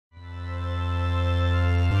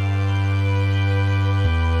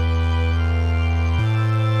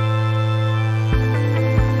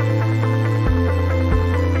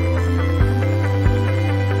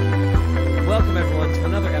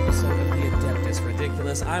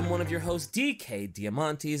Ridiculous. I'm one of your hosts, DK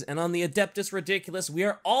Diamantes, and on the Adeptus Ridiculous, we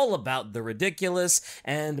are all about the ridiculous,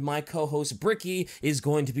 and my co-host Bricky is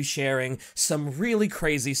going to be sharing some really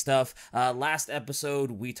crazy stuff. Last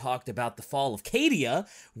episode, we talked about the fall of Cadia,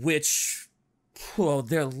 which, whoa,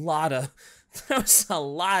 there was a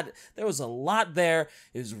lot there.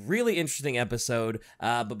 It was a really interesting episode.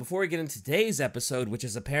 But before we get into today's episode, which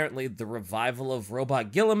is apparently the revival of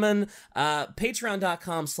Roboute Guilliman,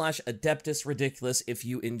 patreon.com/Adeptus Ridiculous. If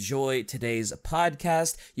you enjoy today's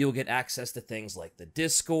podcast, you'll get access to things like the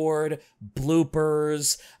Discord,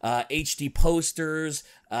 bloopers, HD posters,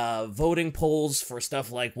 voting polls for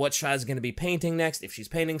stuff like what Shai's going to be painting next, if she's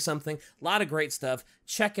painting something. A lot of great stuff.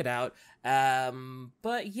 Check it out.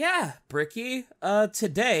 But yeah, Bricky,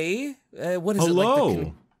 today, what is Hello. it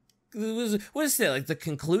like? What is it, like the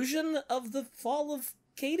conclusion of the fall of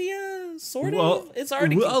Cadia? Sort of? Well, It's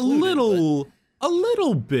already concluded, a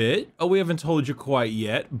little bit. Oh, we haven't told you quite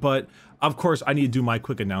yet, but of course I need to do my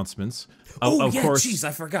quick announcements. Of course, jeez,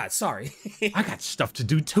 I forgot. Sorry. I got stuff to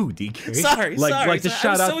do too, DK. Sorry. Like to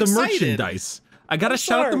shout out the merchandise. I gotta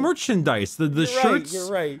shout out the merchandise, the shirts,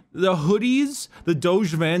 you're right. the hoodies, the Doge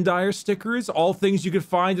Van Dyer stickers, all things you can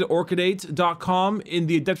find at orchid8.com in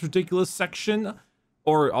the Adept Ridiculous section,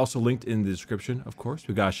 or also linked in the description, of course.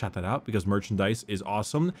 We gotta shout that out because merchandise is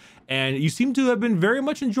awesome. And you seem to have been very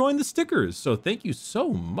much enjoying the stickers, so thank you so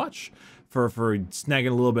much for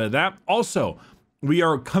snagging a little bit of that. Also, we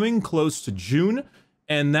are coming close to June,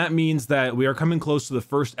 and that means that we are coming close to the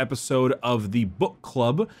first episode of the book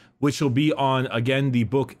club, which will be on, again, the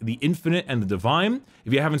book The Infinite and the Divine.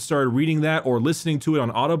 If you haven't started reading that or listening to it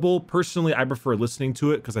on Audible, personally, I prefer listening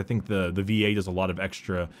to it because I think the VA does a lot of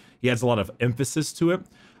extra, he adds a lot of emphasis to it.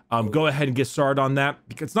 Go ahead and get started on that.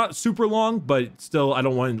 Because it's not super long, but still, I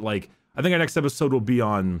don't want, like, I think our next episode will be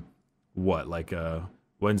on, what, like,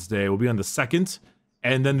 Wednesday, we'll be on the 2nd,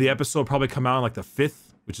 and then the episode will probably come out on, like, the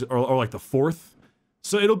 5th, which is, or like the 4th.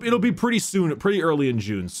 So it'll be pretty soon, pretty early in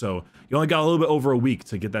June, so you only got a little bit over a week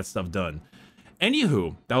to get that stuff done.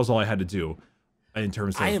 Anywho, that was all I had to do in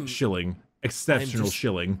terms of shilling, exceptional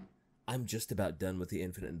shilling. I'm just about done with The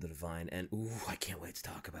Infinite and the Divine, and ooh, I can't wait to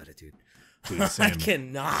talk about it, dude. Same. I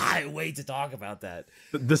cannot wait to talk about that.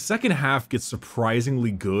 The second half gets surprisingly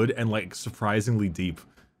good and like surprisingly deep.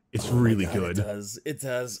 It's really good. It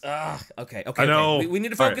does. Okay. I know. We need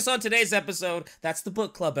to focus on today's episode. That's the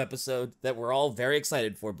book club episode that we're all very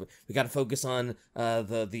excited for, but we got to focus on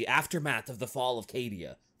the aftermath of the fall of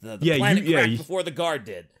Cadia. The planet cracked before the guard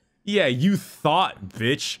did. Yeah, you thought,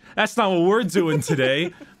 bitch. That's not what we're doing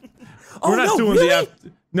today. We're not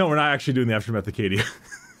actually doing the aftermath of Cadia.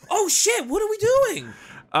 Oh shit, what are we doing?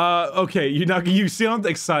 Okay, you sound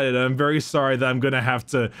excited. I'm very sorry that I'm gonna have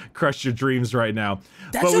to crush your dreams right now.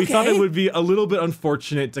 But we thought it would be a little bit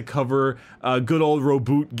unfortunate to cover good old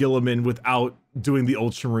Roboute Guilliman without doing the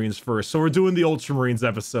Ultramarines first. So we're doing the Ultramarines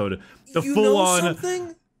episode. The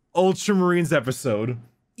full-on Ultramarines episode.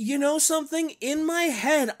 You know something? In my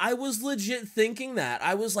head, I was legit thinking that.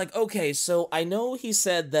 I was like, okay, so I know he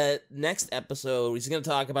said that next episode he's going to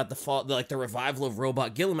talk about the revival of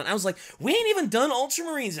Roboute Guilliman. I was like, we ain't even done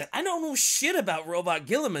Ultramarines yet. I don't know shit about Roboute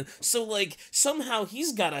Guilliman. So, like, somehow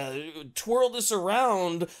he's got to twirl this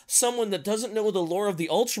around someone that doesn't know the lore of the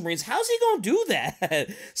Ultramarines. How's he going to do that?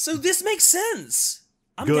 So this makes sense.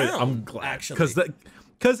 I'm down. I'm glad. Actually.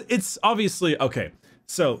 Because it's obviously, okay,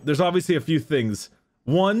 so there's obviously a few things.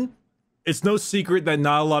 One, it's no secret that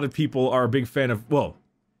not a lot of people are a big fan of, well,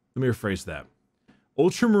 let me rephrase that.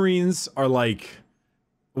 Ultramarines are like,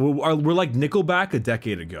 we're like Nickelback a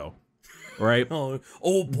decade ago, right? Oh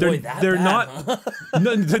boy, they're not,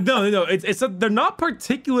 no, they're not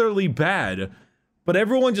particularly bad, but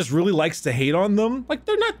everyone just really likes to hate on them. Like,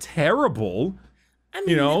 they're not terrible. I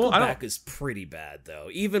mean, Nickelback is pretty bad, though.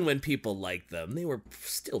 Even when people liked them, they were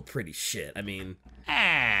still pretty shit. I mean,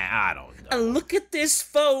 I don't know. Look at this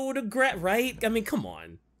photograph, right? I mean, come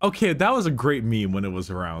on. Okay, that was a great meme when it was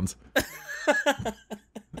around.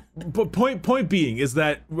 But point being is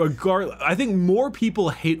that I think more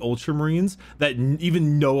people hate Ultramarines that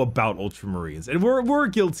even know about Ultramarines, and we're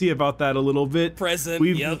guilty about that a little bit.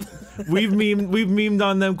 We've memed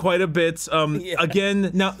on them quite a bit.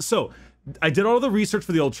 Again, now so. I did all the research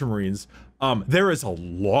for the Ultramarines. There is a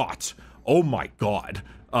lot. Oh my god.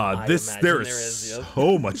 There is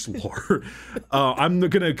so much lore. I'm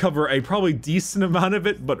gonna cover a probably decent amount of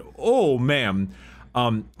it, but oh man.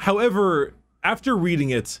 However, after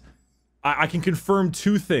reading it, I can confirm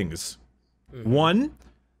two things. One,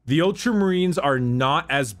 the Ultramarines are not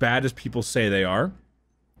as bad as people say they are.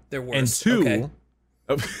 They're worse. And two,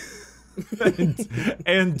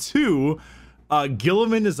 and two,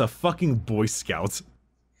 Guilliman is a fucking Boy Scout.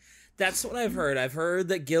 That's what I've heard. I've heard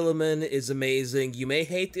that Guilliman is amazing. You may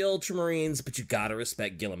hate the Ultramarines, but you gotta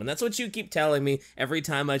respect Guilliman. That's what you keep telling me every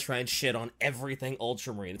time I try and shit on everything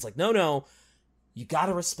Ultramarine. It's like, no, you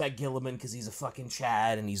gotta respect Guilliman because he's a fucking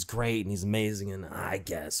Chad and he's great and he's amazing and I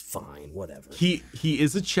guess fine, whatever. He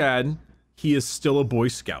is a Chad. He is still a Boy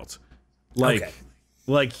Scout. Like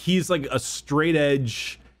he's like a straight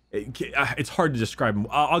edge. It's hard to describe him.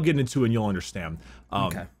 I'll get into it and you'll understand.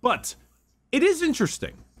 But it is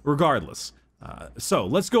interesting, regardless. So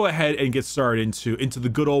let's go ahead and get started into the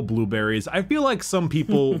good old blueberries. I feel like some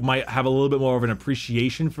people might have a little bit more of an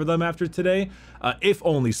appreciation for them after today, if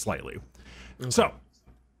only slightly. Okay. So,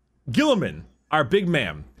 Guilliman, our big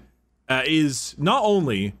man, is not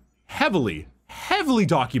only heavily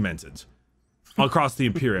documented across the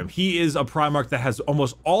Imperium. He is a Primarch that has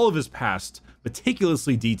almost all of his past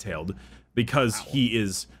meticulously detailed because he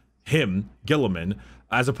is him, Guilliman,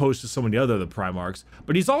 as opposed to so many other Primarchs.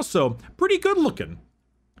 But he's also pretty good looking.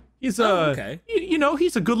 He's you know,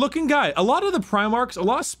 he's a good looking guy. A lot of the Primarchs, a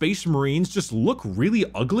lot of Space Marines just look really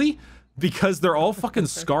ugly because they're all fucking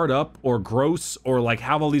scarred up or gross or like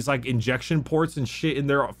have all these like injection ports and shit in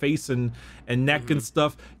their face and neck and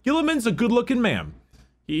stuff. Guilliman's a good looking man.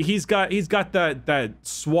 He's got that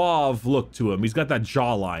suave look to him. He's got that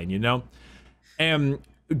jawline, you know? And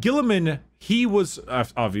Guilliman, he was,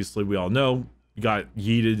 obviously we all know, he got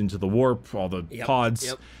yeeted into the warp, all the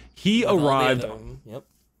pods. He arrived on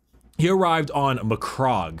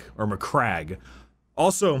Macragge.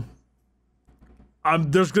 Also,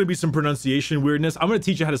 there's going to be some pronunciation weirdness. I'm going to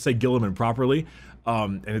teach you how to say Guilliman properly.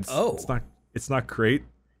 And it's not great.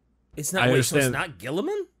 It's not, wait, so it's not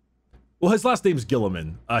Guilliman? Well, his last name's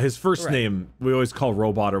Guilliman. His first name, we always call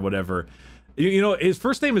Robot or whatever. You know, his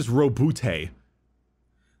first name is Roboute.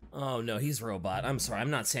 Oh, no, he's Robot. I'm sorry,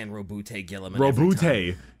 I'm not saying Roboute Guilliman.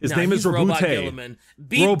 Roboute. His name is Roboute. Robot Guilliman.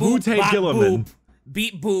 Beep, Roboute boop, Guilliman. Boop,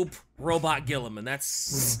 beep, boop, Robot Guilliman.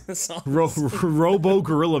 That's all. Robo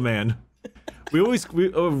Gorilla Man.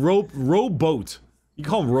 Rowboat. You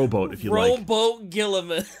call him Rowboat if you like. Roboute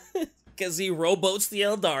Guilliman. Because he rowboats the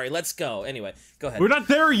Eldari. Let's go. Anyway, go ahead. We're not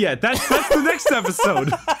there yet. That's the next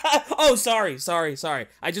episode. Oh, sorry.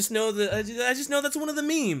 I just know that's one of the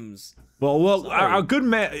memes. Well, our good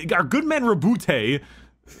man Roboute,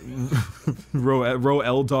 Ro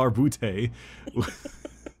Eldar Butte.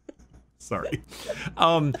 Sorry.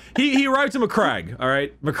 He arrived in Macragge. All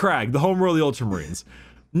right, Macragge, the homeworld of the Ultramarines.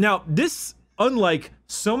 Now, this, unlike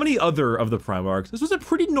so many other of the Primarchs, this was a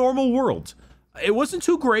pretty normal world. It wasn't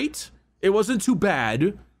too great. It wasn't too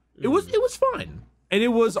bad. It was fine. And it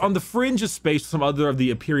was on the fringe of space with some other of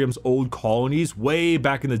the Imperium's old colonies way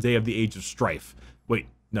back in the day of the Age of Strife. Wait,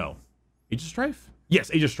 no. Age of Strife?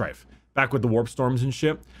 Yes, Age of Strife. Back with the warp storms and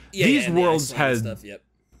shit. These worlds had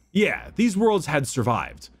these worlds had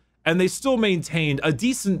survived. And they still maintained a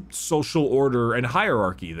decent social order and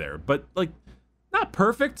hierarchy there, but like not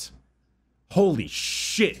perfect. Holy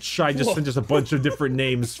shit, Shy just sent us a bunch of different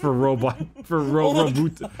names for Roboute.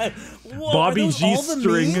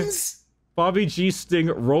 Bobby G Sting,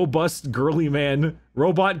 Robust Girly Man,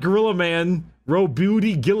 Robot Gorilla Man,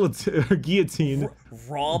 Roboute Guillotine.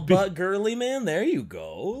 Robot Girly Man, there you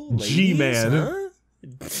go. G-Man.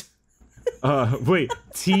 Huh? Wait,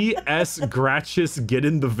 T.S. Gratchis get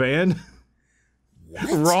in the van?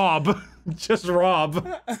 What? Rob. Just Rob.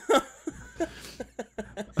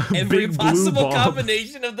 Every possible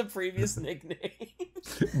combination of the previous nicknames.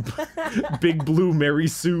 Big Blue Mary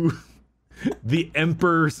Sue. The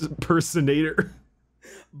Emperor's Personator.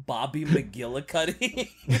 Bobby McGillicuddy.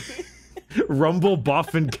 Rumble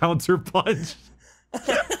Buff and Counterpunch.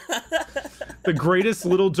 The greatest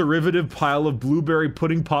little derivative pile of blueberry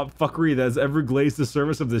pudding pop fuckery that has ever glazed the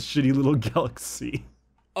surface of this shitty little galaxy.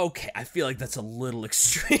 Okay, I feel like that's a little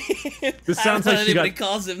extreme. This sounds like anybody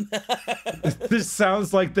calls him that. This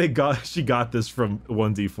sounds like she got this from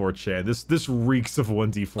 1D4chan. This reeks of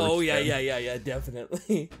 1D4chan. Oh yeah,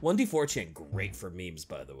 definitely. 1D4chan, great for memes,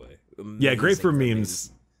 by the way. Amazing yeah, great for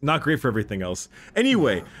memes. Not great for everything else.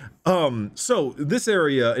 Anyway, so this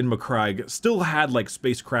area in Macragge still had like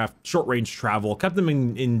spacecraft, short range travel, kept them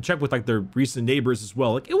in check with like their recent neighbors as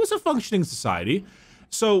well. Like it was a functioning society.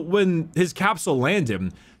 So when his capsule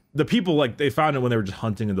landed, the people, like, they found it when they were just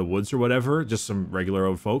hunting in the woods or whatever, just some regular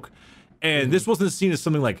old folk. And this wasn't seen as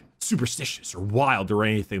something, like, superstitious or wild or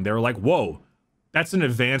anything. They were like, whoa, that's an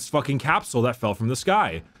advanced fucking capsule that fell from the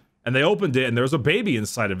sky. And they opened it, and there was a baby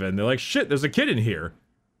inside of it. And they're like, shit, there's a kid in here.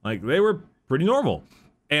 Like, they were pretty normal.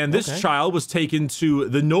 And this child was taken to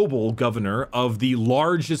the noble governor of the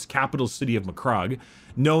largest capital city of Macragge,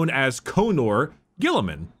 known as Conor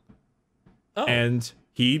Guilliman. Oh. And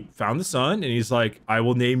he found the son, and he's like, I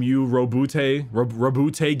will name you Roboute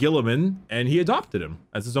Guilliman, and he adopted him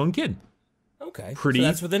as his own kid. Okay, Pretty. so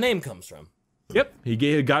that's where the name comes from. Yep,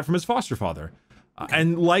 he got it from his foster father.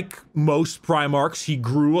 And like most Primarchs, he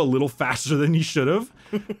grew a little faster than he should have.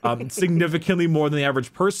 Significantly more than the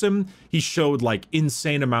average person. He showed like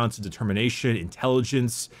insane amounts of determination,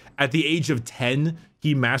 intelligence. At the age of 10,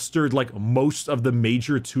 he mastered like most of the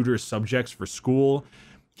major tutor subjects for school.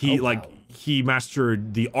 He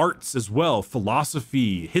mastered the arts as well,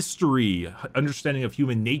 philosophy, history, understanding of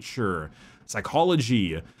human nature,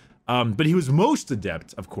 psychology. But he was most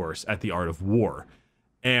adept, of course, at the art of war.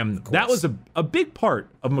 And that was a big part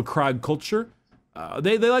of Macragge culture.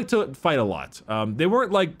 They like to fight a lot. They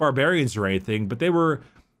weren't like barbarians or anything, but they were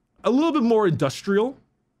a little bit more industrial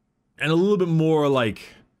and a little bit more like...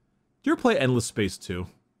 Do you ever play Endless Space 2?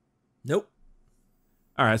 Nope.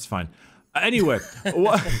 All right, that's fine. Anyway.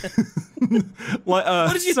 What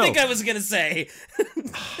did you think I was going to say?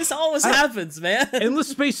 This always happens, man. Endless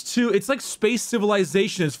Space 2, it's like space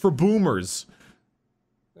civilization. It's for boomers.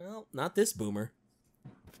 Well, not this boomer.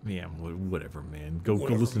 Yeah, whatever, man. Go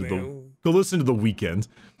listen to The Weeknd.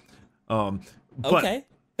 Okay.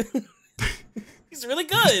 He's really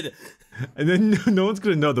good. And then no one's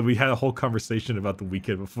gonna know that we had a whole conversation about The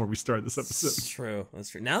Weeknd before we started this episode. That's true. That's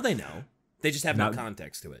true. Now they know. They just have no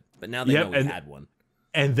context to it. But now they know we had one.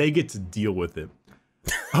 And they get to deal with it.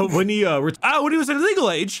 When he was at a legal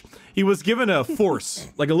age, he was given a force,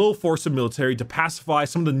 like a little force of military, to pacify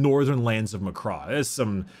some of the northern lands of Macragge. There's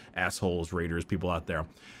some assholes, raiders, people out there.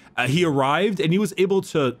 He arrived and he was able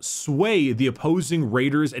to sway the opposing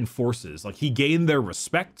raiders and forces. Like, he gained their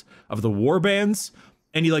respect of the war bands,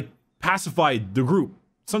 and he like pacified the group,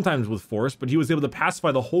 sometimes with force, but he was able to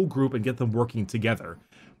pacify the whole group and get them working together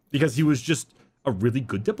because he was just a really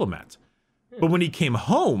good diplomat. But when he came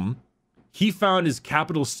home, he found his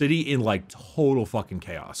capital city in like total fucking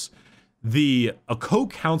chaos. A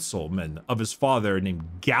co-councilman of his father named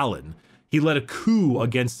Galen, he led a coup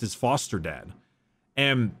against his foster dad.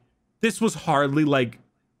 And this was hardly like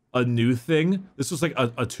a new thing. This was like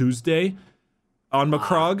a Tuesday on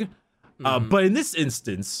Macragge. But in this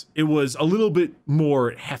instance, it was a little bit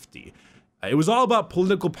more hefty. It was all about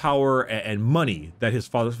political power and money that his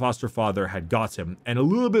foster father had got him, and a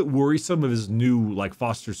little bit worrisome of his new like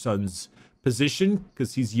foster son's position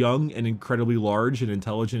because he's young and incredibly large and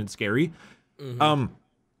intelligent and scary.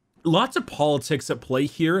 Lots of politics at play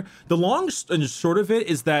here. The long and short of it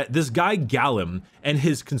is that this guy Galen and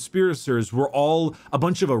his conspirators were all a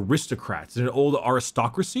bunch of aristocrats in an old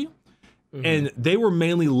aristocracy. And they were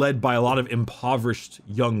mainly led by a lot of impoverished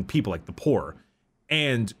young people, like the poor.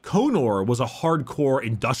 And Conor was a hardcore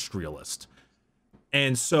industrialist.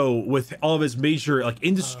 And so with all of his major like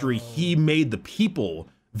industry, he made the people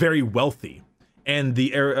very wealthy. And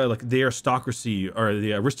the aristocracy or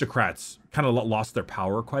the aristocrats kind of lost their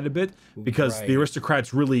power quite a bit because the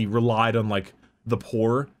aristocrats really relied on like the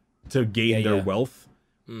poor to gain their wealth.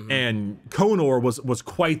 And Conor was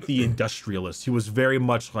quite the industrialist. He was very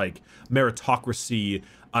much like meritocracy.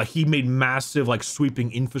 He made massive like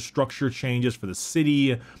sweeping infrastructure changes for the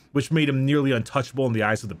city, which made him nearly untouchable in the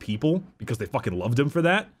eyes of the people because they fucking loved him for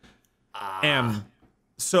that. And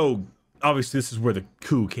so obviously this is where the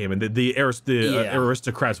coup came in. The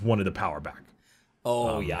aristocrats wanted the power back.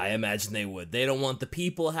 Yeah, I imagine they would. They don't want the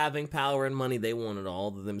people having power and money. They want it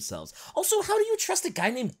all to themselves. Also, how do you trust a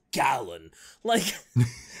guy named Galen? Like,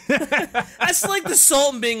 that's like the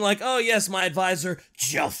Sultan being like, oh yes, my advisor,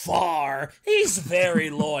 Jafar. He's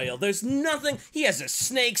very loyal. There's nothing. He has a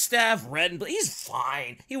snake staff, red and blue. He's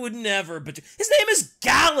fine. He would never betray. His name is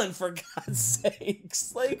Galen, for God's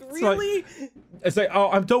sakes. Like, really? It's like,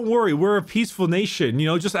 don't worry. We're a peaceful nation. You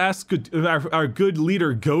know, just ask our good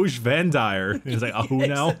leader, Goj Vandire. He's like, who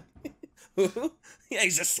now? Who? Yeah,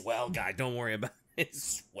 he's a swell guy. Don't worry about it.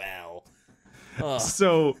 He's swell.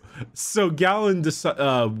 So Galen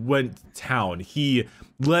went to town. He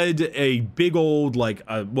led a big old, like,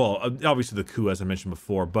 obviously the coup, as I mentioned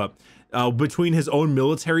before, but between his own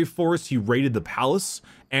military force, he raided the palace,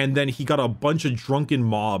 and then he got a bunch of drunken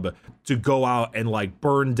mob to go out and, like,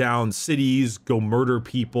 burn down cities, go murder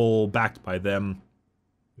people backed by them,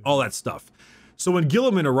 all that stuff. So when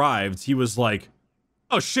Guilliman arrived, he was like,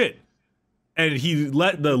 oh shit. And he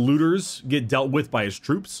let the looters get dealt with by his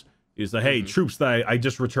troops. He's like, hey, troops that I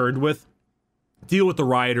just returned with, deal with the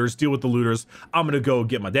rioters, deal with the looters. I'm going to go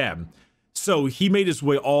get my dad. So he made his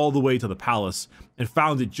way all the way to the palace and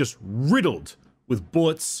found it just riddled with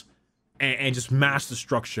bullets and just mass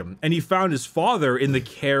destruction. And he found his father in the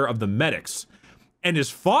care of the medics. And his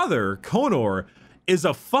father, Conor, is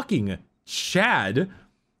a fucking Chad.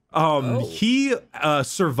 He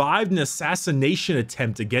survived an assassination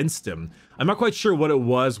attempt against him. I'm not quite sure what it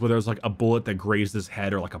was, whether it was like a bullet that grazed his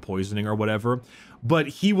head or like a poisoning or whatever, but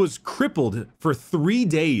he was crippled for 3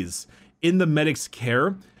 days in the medic's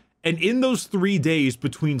care. And in those 3 days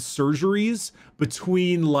between surgeries,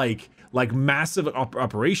 between like massive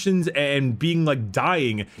operations and being like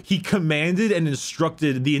dying, he commanded and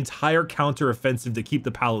instructed the entire counteroffensive to keep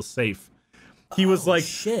the palace safe. He was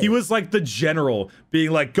he was like the general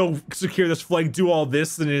being like, go secure this flank, do all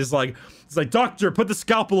this. And it's like, doctor, put the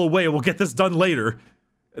scalpel away. We'll get this done later.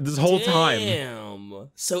 This whole time. Damn.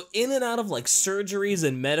 So in and out of like surgeries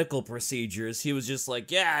and medical procedures, he was just like,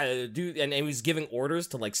 yeah, dude. And he was giving orders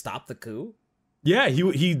to like stop the coup. Yeah,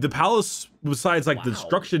 the palace, besides like the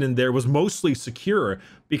destruction in there, was mostly secure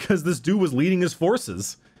because this dude was leading his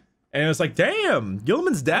forces. And it was like, damn,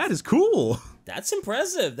 Guilliman's dad is cool. That's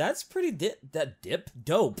impressive. That's pretty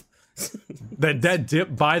dope. that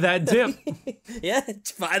dip, buy that dip. Yeah,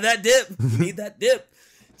 buy that dip. You need that dip.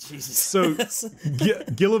 Jesus. So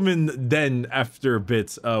Guilliman then, after a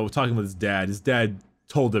bit, talking with his dad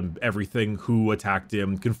told him everything, who attacked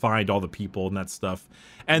him, confined all the people and that stuff.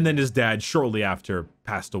 And then his dad, shortly after,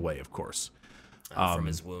 passed away, of course. From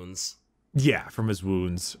his wounds. Yeah, from his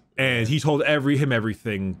wounds. And he told him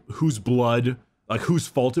everything, whose blood, like whose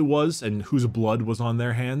fault it was and whose blood was on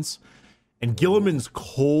their hands. And Guilliman's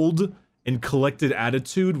cold and collected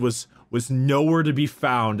attitude was nowhere to be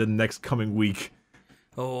found in the next coming week.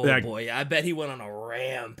 Oh boy, I bet he went on a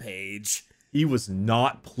rampage. He was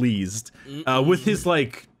not pleased with his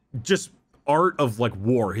like just art of like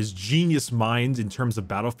war, his genius mind in terms of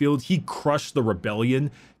battlefield. He crushed the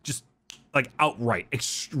rebellion just like outright,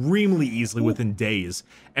 extremely easily within days.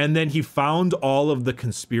 And then he found all of the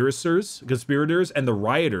conspirators and the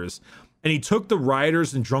rioters. And he took the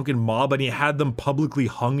rioters and drunken mob and he had them publicly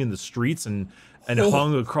hung in the streets and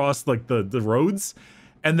hung across like the roads.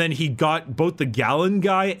 And then he got both the Gallon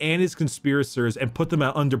guy and his conspirators and put them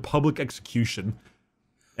out under public execution.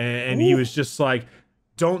 And he was just like,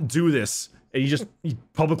 don't do this. And he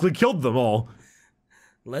publicly killed them all.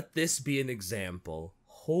 Let this be an example.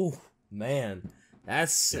 Oh, man.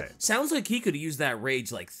 That's sounds like he could have used that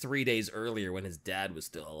rage like 3 days earlier when his dad was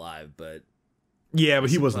still alive, but yeah, but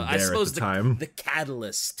he wasn't there at the time. The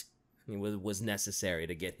catalyst was necessary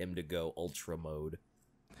to get him to go ultra mode.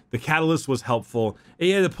 The catalyst was helpful. He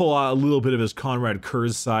had to pull out a little bit of his Conrad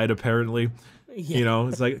Kurz side, apparently. Yeah. You know,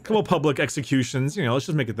 it's like a couple public executions. You know, let's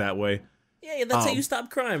just make it that way. Yeah, that's how you stop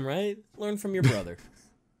crime, right? Learn from your brother.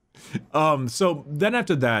 So then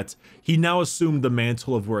after that, he now assumed the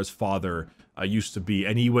mantle of where his father used to be,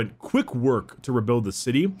 and he went quick work to rebuild the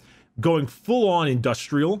city, going full-on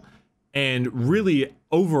industrial, and really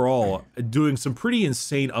overall doing some pretty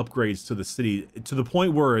insane upgrades to the city, to the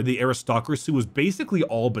point where the aristocracy was basically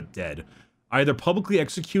all but dead, either publicly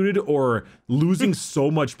executed or losing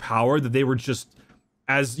so much power that they were just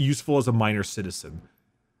as useful as a minor citizen.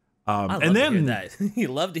 And then to hear that. You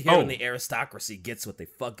love to hear when the aristocracy gets what they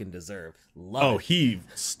fucking deserve. Love it. He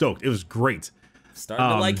stoked. It was great. Starting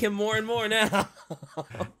to like him more and more now.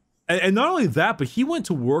 And not only that, but he went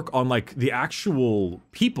to work on like the actual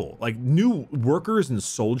people, like new workers and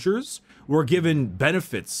soldiers were given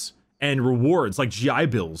benefits and rewards like GI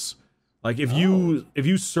bills. Like if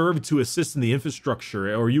you served to assist in the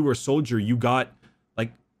infrastructure or you were a soldier, you got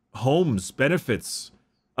like homes, benefits,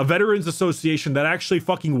 a veterans association that actually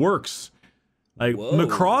fucking works. Like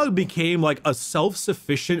Macron became like a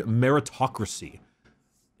self-sufficient meritocracy.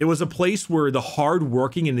 It was a place where the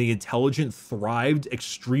hardworking and the intelligent thrived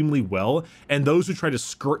extremely well, and those who tried to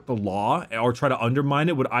skirt the law or try to undermine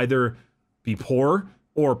it would either be poor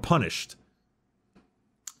or punished.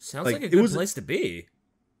 Sounds like a good place to be.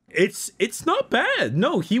 It's not bad.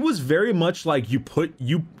 No, he was very much like you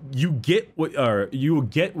get what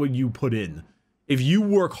you put in. If you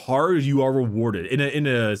work hard, you are rewarded in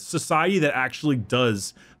a society that actually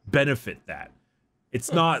does benefit that.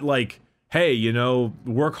 It's not like, hey, you know,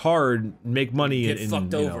 work hard, make money, get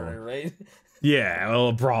fucked over, right? Yeah,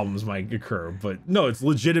 well, problems might occur, but no, it's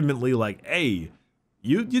legitimately like, hey,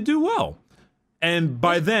 you do well. And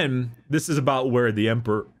by then, this is about where the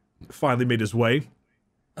Emperor finally made his way.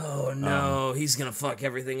 Oh no, he's gonna fuck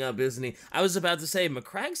everything up, isn't he? I was about to say,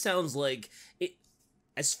 Macragge sounds like it.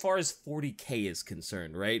 As far as 40K is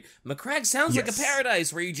concerned, right? Macragge sounds like a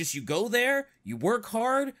paradise where you go there, you work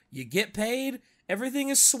hard, you get paid, everything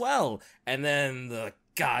is swell, and then the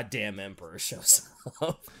goddamn Emperor shows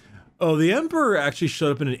up. Oh, the Emperor actually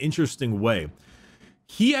showed up in an interesting way.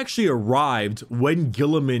 He actually arrived when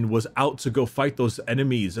Guilliman was out to go fight those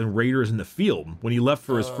enemies and raiders in the field when he left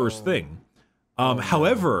for his first thing.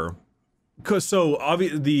 However, Because so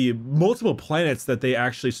obviously the multiple planets that they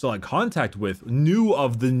actually still had contact with knew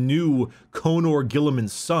of the new Conor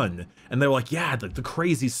Guilliman's son, and they were like, yeah, the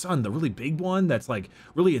crazy son, the really big one that's like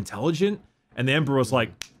really intelligent. And the Emperor was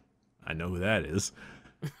like, I know who that is.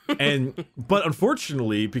 But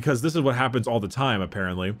unfortunately, because this is what happens all the time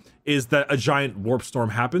apparently, is that a giant warp storm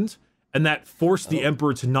happened, and that forced the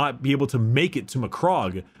Emperor to not be able to make it to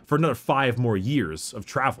Macrogge for another 5 more years of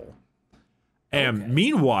travel. And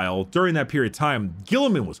meanwhile, during that period of time,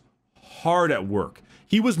 Guilliman was hard at work.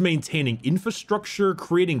 He was maintaining infrastructure,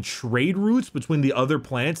 creating trade routes between the other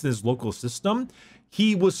planets in his local system.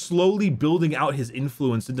 He was slowly building out his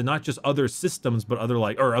influence into not just other systems, but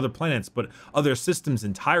other planets, but other systems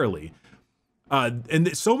entirely.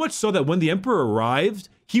 And so much so that when the Emperor arrived,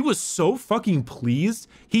 he was so fucking pleased.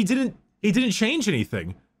 He didn't change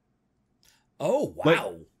anything. Oh, wow. Like,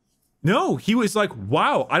 no, he was like,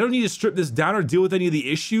 wow, I don't need to strip this down or deal with any of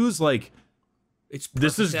the issues. Like,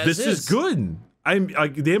 this is good. I'm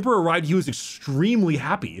like, the Emperor arrived, he was extremely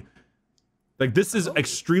happy. Like, this is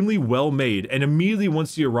extremely well made. And immediately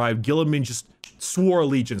once he arrived, Guilliman just swore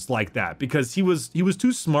allegiance like that because he was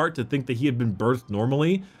too smart to think that he had been birthed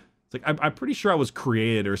normally. It's like, I'm pretty sure I was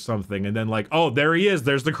created or something. And then like, oh, there he is.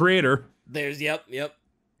 There's the creator. Yep.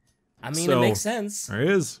 I mean, it makes sense. There he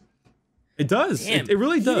is. It does. Damn, it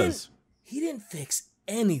really does. He didn't fix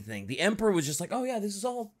anything. The Emperor was just like, oh yeah, this is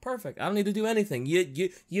all perfect. I don't need to do anything.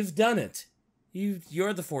 You've done it.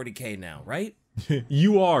 You're the 40K now, right?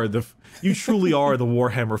 You truly are the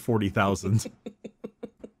Warhammer 40,000.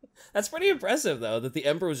 That's pretty impressive though, that the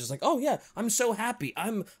Emperor was just like, oh yeah, I'm so happy.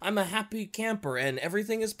 I'm a happy camper and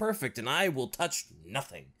everything is perfect and I will touch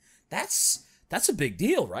nothing. That's a big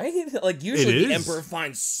deal, right? Like, usually the Emperor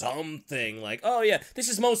finds something like, oh yeah, this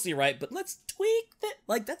is mostly right, but let's tweak that.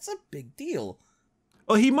 Like, that's a big deal.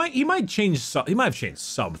 Well, he might have changed something,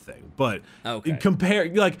 but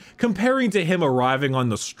comparing to him arriving on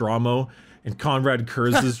Nostromo and Conrad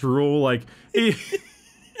Kurz's rule, like,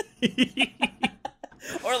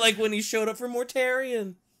 or like when he showed up for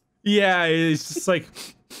Mortarion. Yeah, it's just like,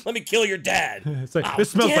 let me kill your dad. It's like, this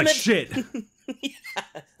smells like shit. Yeah,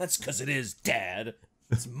 that's because it is, Dad.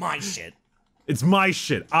 It's my shit. It's my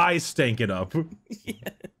shit. I stank it up. Yeah.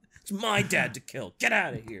 It's my dad to kill. Get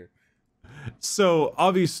out of here. So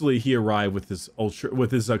obviously he arrived with his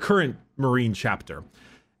current Marine chapter,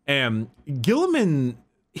 and Guilliman,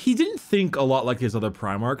 he didn't think a lot like his other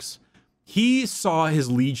Primarchs. He saw his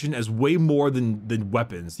Legion as way more than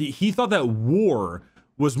weapons. He thought that war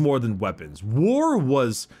was more than weapons. War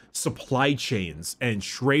was supply chains and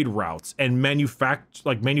trade routes and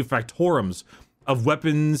manufactorums of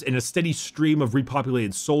weapons and a steady stream of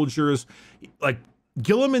repopulated soldiers. Like,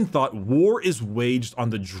 Guilliman thought war is waged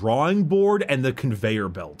on the drawing board and the conveyor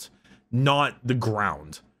belt, not the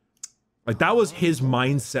ground. Like, that was his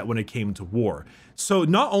mindset when it came to war. So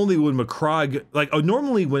not only would Macrogge, like,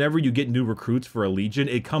 normally whenever you get new recruits for a Legion,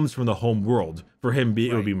 it comes from the home world. For him,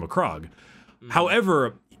 it would be Macrogge.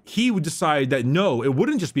 However, he would decide that no, it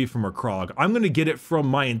wouldn't just be from Macrogge. I'm going to get it from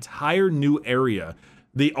my entire new area,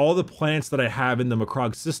 all the planets that I have in the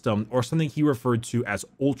Macrogge system, or something he referred to as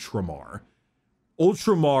Ultramar.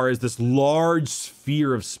 Ultramar is this large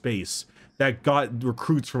sphere of space that got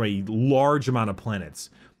recruits from a large amount of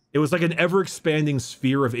planets. It was like an ever-expanding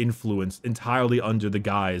sphere of influence entirely under the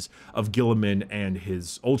guise of Guilliman and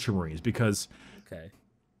his Ultramarines, because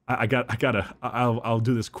I'll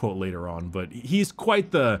do this quote later on, but he's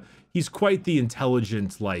quite the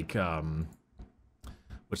intelligent, like,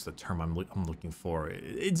 what's the term I'm looking for?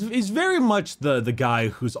 It's very much the guy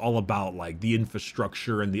who's all about like the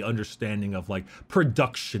infrastructure and the understanding of like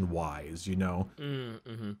production wise, you know.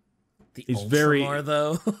 The He's Ultramar,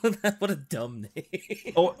 though. What a dumb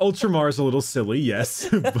name. Ultramar is a little silly, yes,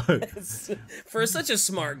 but for such a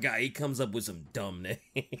smart guy, he comes up with some dumb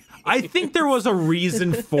name. I think there was a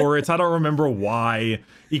reason for it. I don't remember why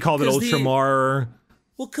he called it Ultramar.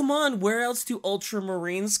 Well, come on, where else do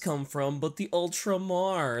Ultramarines come from but the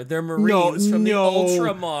Ultramar? They're Marines from the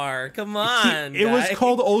Ultramar. Come on, it was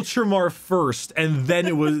called Ultramar first, and then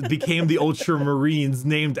it became the Ultramarines,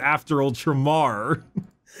 named after Ultramar.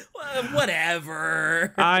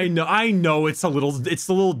 Whatever. I know. It's a little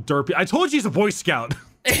derpy. I told you he's a Boy Scout.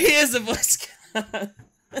 He is a Boy Scout.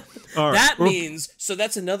 That means, so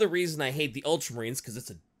that's another reason I hate the Ultramarines, because it's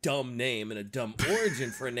a dumb name and a dumb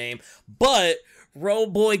origin for a name. But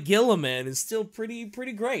Roboute Guilliman is still pretty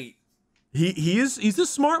great. He's a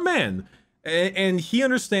smart man, and he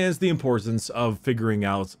understands the importance of figuring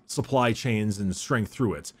out supply chains and strength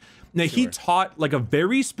through it. Now, he taught like a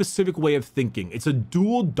very specific way of thinking. It's a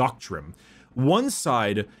dual doctrine. One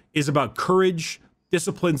side is about courage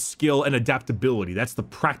discipline, skill, and adaptability. That's the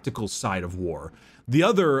practical side of war. The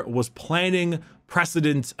other was planning,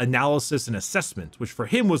 precedent, analysis, and assessment, which for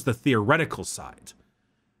him was the theoretical side.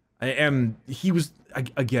 And he was,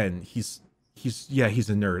 again, he's a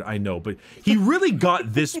nerd, I know, but he really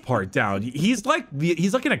got this part down. He's like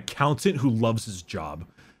an accountant who loves his job.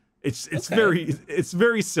 It's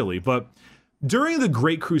very silly, but during the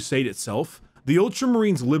Great Crusade itself, the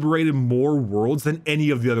Ultramarines liberated more worlds than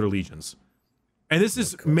any of the other legions. And this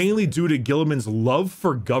is mainly due to Guilliman's love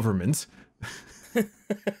for government.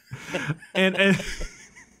 and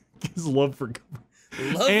his love for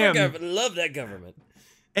government. Love that government.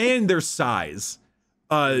 And their size.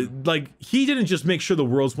 Like, he didn't just make sure the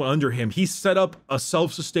worlds went under him. He set up a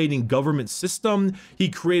self-sustaining government system. He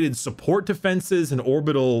created support defenses and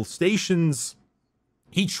orbital stations.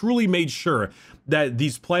 He truly made sure that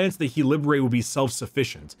these planets that he liberated would be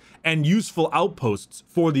self-sufficient and useful outposts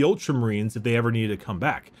for the Ultramarines if they ever needed to come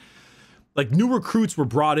back. Like, new recruits were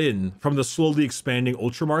brought in from the slowly expanding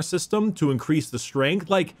Ultramar system to increase the strength.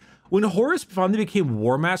 Like, when Horus finally became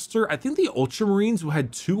War Master, I think the Ultramarines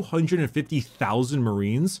had 250,000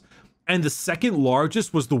 Marines, and the second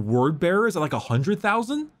largest was the Word Bearers at like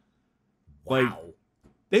 100,000. Wow. Like,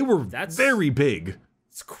 they were very big.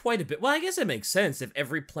 It's quite a bit. Well, I guess it makes sense. If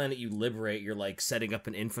every planet you liberate, you're like setting up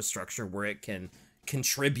an infrastructure where it can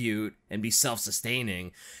contribute and be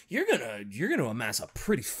self-sustaining, you're gonna amass a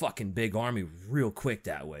pretty fucking big army real quick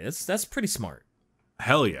that way. That's pretty smart.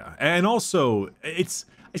 Hell yeah. And also, it's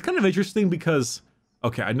kind of interesting because,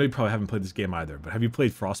 okay, I know you probably haven't played this game either, but have you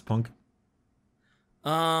played Frostpunk?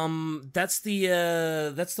 That's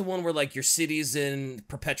the one where like your city's in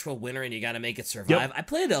perpetual winter and you gotta make it survive. Yep. I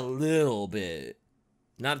played a little bit.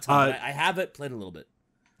 Not a ton, but I have it, played a little bit.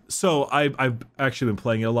 So I've actually been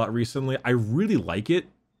playing it a lot recently. I really like it.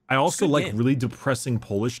 I also like really depressing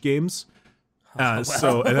Polish games. That's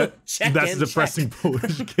a depressing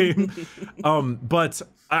Polish game. But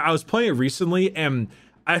I was playing it recently, and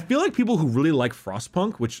I feel like people who really like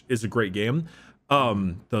Frostpunk, which is a great game,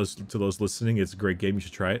 those listening, it's a great game. You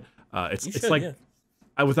should try it. I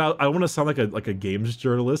want to sound like a games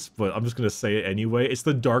journalist, but I'm just gonna say it anyway. It's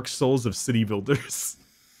the Dark Souls of city builders.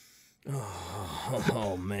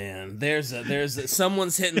 Oh man,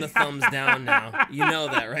 someone's hitting the thumbs down now. You know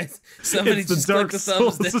that, right? Somebody just clicked the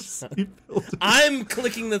thumbs down. I'm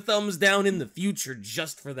clicking the thumbs down in the future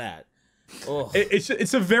just for that. Oh.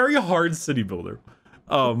 It's a very hard city builder.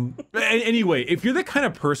 Anyway, if you're the kind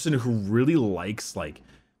of person who really likes like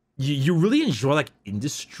you really enjoy like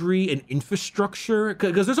industry and infrastructure,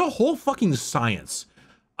 because there's a whole fucking science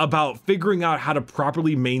about figuring out how to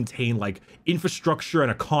properly maintain like infrastructure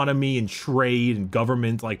and economy and trade and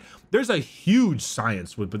government. Like, there's a huge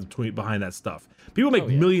science behind that stuff. People make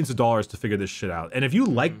millions of dollars to figure this shit out. And if you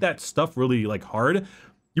like that stuff really like hard,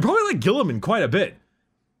 you probably like Guilliman quite a bit.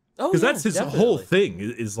 Because that's his whole thing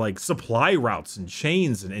is like supply routes and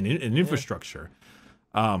chains and infrastructure.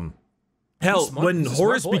 Hell, when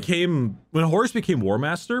Horus became War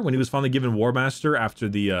Master, when he was finally given War Master after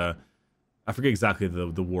the I forget exactly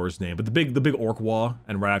the war's name, but the big orc war,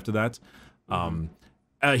 and right after that,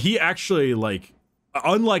 he actually, like,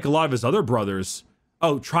 unlike a lot of his other brothers,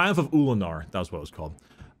 Triumph of Ulanar, that was what it was called.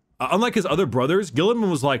 Unlike his other brothers, Guilliman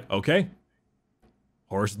was like, okay,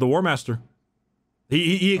 Horus is the War Master.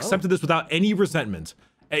 He accepted this without any resentment,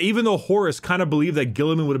 even though Horus kind of believed that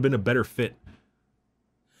Guilliman would have been a better fit.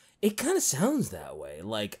 It kind of sounds that way.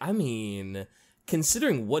 Like, I mean,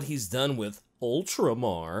 considering what he's done with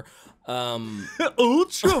Ultramar, Ultramar,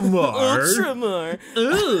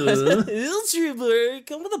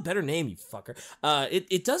 come with a better name, you fucker.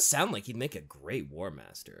 It does sound like he'd make a great War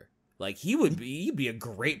Master. Like, he'd be a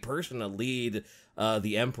great person to lead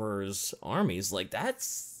the Emperor's armies. Like,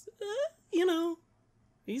 that's you know,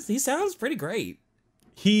 he sounds pretty great.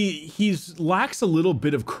 He's lacks a little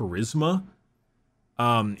bit of charisma.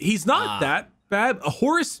 He's not that bad.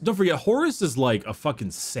 Horus, don't forget, Horus is like a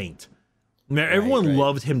fucking saint. Man, everyone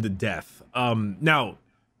loved him to death. Now,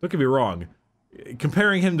 don't get me wrong,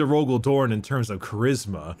 comparing him to Rogel Dorn in terms of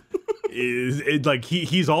charisma,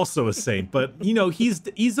 he's also a saint. But you know, he's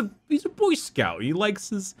a Boy Scout. He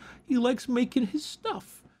likes making his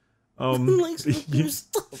stuff.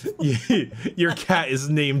 Your cat is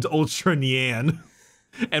named Ultra Nyan,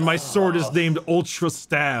 and my sword is named Ultra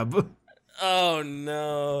Stab. Oh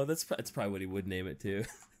no, that's probably what he would name it too.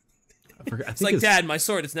 It's like, Dad, my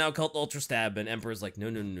sword is now called Ultra Stab, and Emperor's like, no,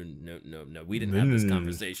 we didn't have this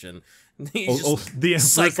conversation. He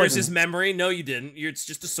just ciphers his memory. No, you didn't. It's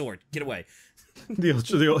just a sword. Get away.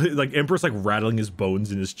 Like Emperor's like rattling his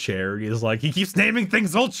bones in his chair. He's like, he keeps naming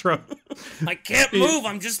things Ultra. I can't move.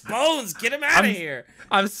 I'm just bones. Get him out of here.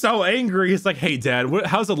 I'm so angry. He's like, hey, Dad,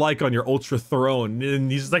 how's it like on your Ultra throne? And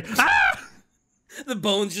he's like, ah! The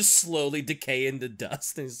bones just slowly decay into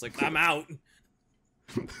dust, and he's like, I'm out.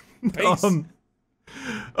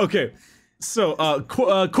 Okay, so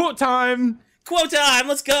quote time. Quote time.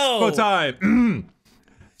 Let's go. Quote time.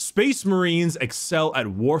 Space Marines excel at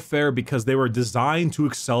warfare because they were designed to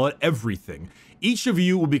excel at everything. Each of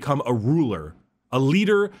you will become a ruler, a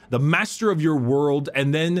leader, the master of your world,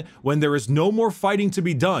 and then when there is no more fighting to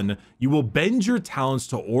be done, you will bend your talents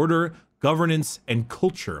to order, governance, and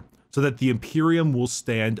culture so that the Imperium will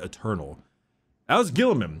stand eternal. That was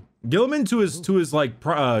Guilliman. Guilliman to his like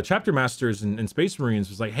chapter masters and Space Marines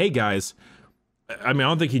was like, hey guys, I mean, I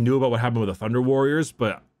don't think he knew about what happened with the Thunder Warriors,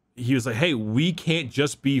 but he was like, hey, we can't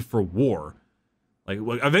just be for war. Like,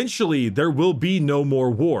 eventually there will be no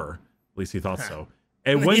more war. At least he thought so.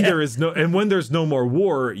 And when there's no more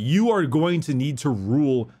war, you are going to need to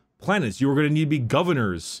rule planets. You are going to need to be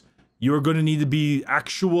governors. You are going to need to be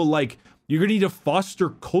actual, like, you're going to need to foster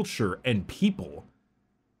culture and people.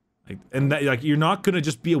 Like, and that, like, you're not going to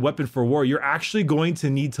just be a weapon for war. You're actually going to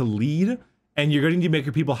need to lead, and you're going to need to make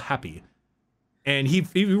your people happy. And he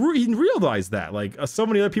realized that, like, so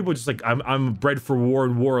many other people just like, I'm bred for war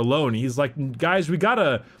and war alone. He's like, guys, we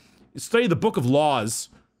gotta study the book of laws.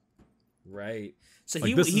 Right. So like,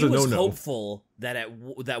 he was hopeful that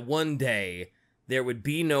that one day there would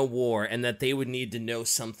be no war and that they would need to know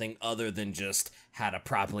something other than just how to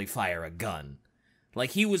properly fire a gun. Like,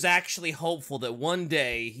 he was actually hopeful that one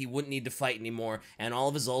day he wouldn't need to fight anymore and all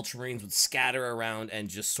of his Ultramarines would scatter around and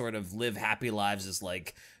just sort of live happy lives as,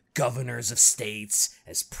 like, governors of states,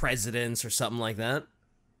 as presidents or something like that.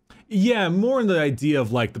 Yeah, more in the idea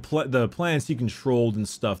of like the planets he controlled and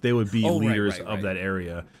stuff. They would be leaders of that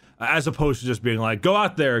area, as opposed to just being like, go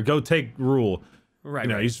out there, go take rule. Right.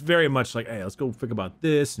 You know, he's very much like, hey, let's go think about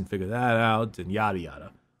this and figure that out and yada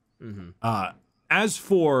yada. As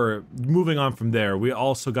for moving on from there, we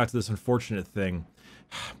also got to this unfortunate thing.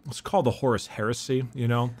 It's called the Horus Heresy, you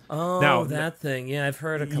know? Oh, now, that thing. Yeah, I've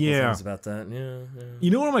heard a couple things about that. Yeah.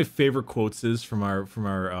 You know what one of my favorite quotes is from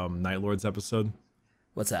our Night Lords episode?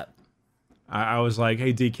 What's that? I was like,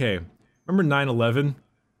 hey, DK, remember 9/11?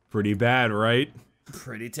 Pretty bad, right?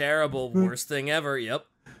 Pretty terrible. Worst thing ever. Yep.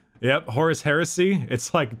 Yep, Horus Heresy.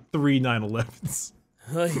 It's like 3 9/11s.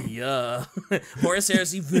 Yeah. Horus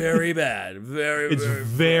Heresy, very bad. It's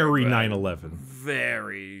very 9/11.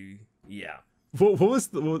 Very, yeah. What was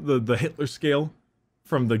the Hitler scale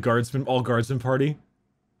from the all guardsman party?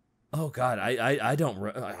 Oh God,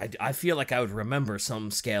 I feel like I would remember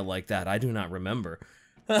some scale like that. I do not remember.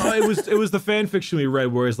 It was the fan fiction we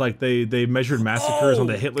read where it's like they measured massacres on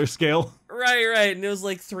the Hitler scale. Right, and it was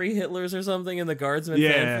like 3 Hitlers or something in the guardsman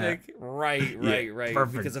fanfic. Right.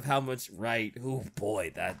 Perfect. Because of how much. Right. Oh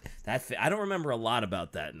boy, that I don't remember a lot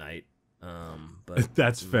about that night. But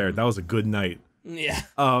that's fair. That was a good night. Yeah.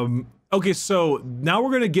 Okay, so now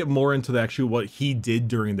we're gonna get more into what he did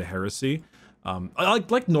during the heresy.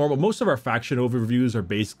 Like normal, most of our faction overviews are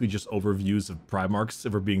basically just overviews of Primarchs,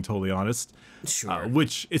 if we're being totally honest. Sure.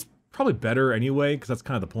 Which is probably better anyway, because that's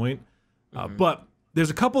kind of the point. But there's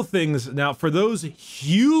a couple things now for those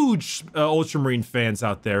huge Ultramarine fans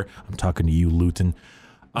out there. I'm talking to you, Luton.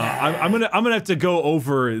 I'm gonna have to go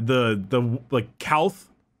over the like Calth,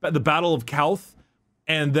 the Battle of Calth.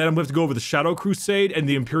 And then I'm going to have to go over the Shadow Crusade and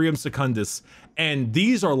the Imperium Secundus. And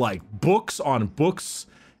these are like books on books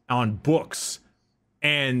on books.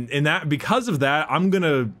 And because of that,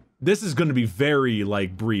 this is going to be very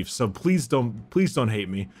like brief. So please don't hate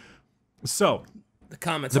me. So the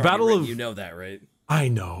comments, the Battle of, you know that, right? I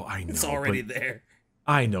know. It's already there.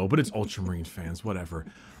 I know, but it's Ultramarine fans, whatever.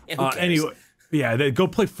 Yeah, anyway, yeah, go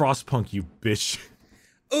play Frostpunk, you bitch.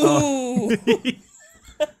 Ooh.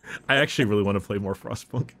 I actually really want to play more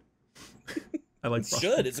Frostpunk. I like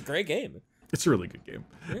Frostpunk. It's a great game. It's a really good game.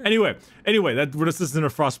 Yeah. Anyway, this isn't a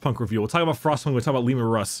Frostpunk review. We'll talk about Frostpunk. We'll talk about Lima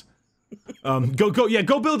Russ. Go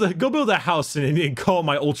build a house and call it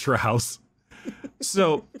my Ultra house.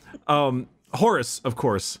 So, Horus, of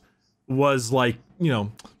course, was like,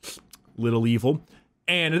 little evil.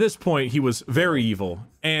 And at this point, he was very evil.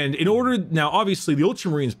 And now, obviously, the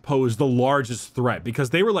Ultramarines posed the largest threat because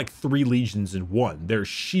they were like 3 legions in one. Their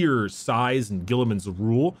sheer size and Guilliman's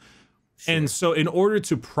rule. Sure. And so in order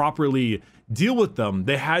to properly deal with them,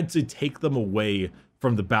 they had to take them away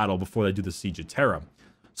from the battle before they do the Siege of Terra.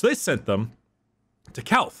 So they sent them to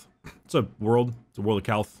Calth. It's a world of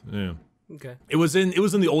Calth. Yeah. Okay. It was in the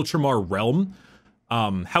Ultramar realm.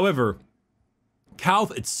 However,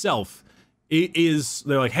 Calth itself, they're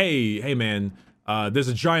like, hey man, there's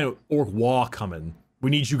a giant orc wall coming. We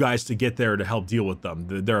need you guys to get there to help deal with them.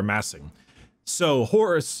 They're amassing. So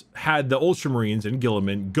Horus had the Ultramarines and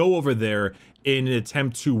Guilliman go over there in an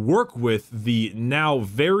attempt to work with the now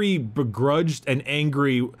very begrudged and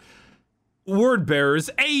angry word bearers.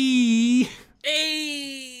 Hey,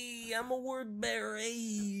 I'm a word bearer. I'm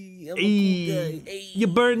a cool guy. You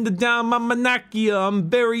burned down my Monarchia. I'm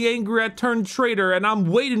very angry. I turned traitor, and I'm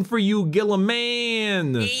waiting for you,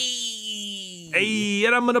 Guilliman. Hey,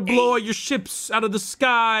 and I'm gonna blow all your ships out of the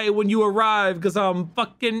sky when you arrive, because I'm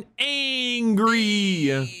fucking angry.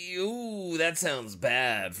 Ooh, that sounds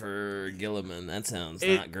bad for Guilliman. That sounds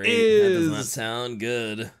not great. Is. That does not sound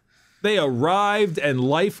good. They arrived and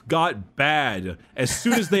life got bad. As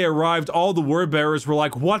soon as they arrived, all the word bearers were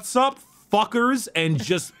like, "What's up, fuckers?" and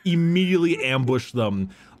just immediately ambushed them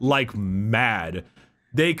like mad.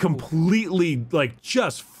 They completely, like,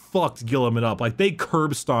 just fucked Guilliman up. Like, they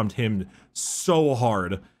curb stomped him so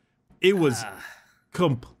hard. It was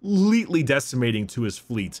completely decimating to his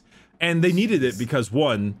fleet. And they needed it because,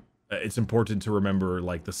 one, it's important to remember,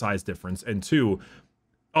 like, the size difference. And two,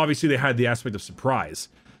 obviously they had the aspect of surprise.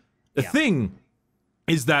 The thing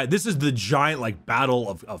is that this is the giant, like, battle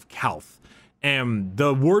of Calth. And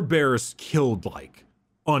the word bearers killed, like,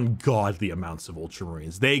 ungodly amounts of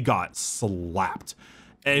Ultramarines. They got slapped.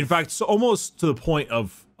 And in fact, so almost to the point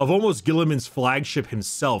of almost Guilliman's flagship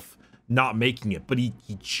himself not making it, but he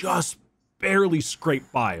just barely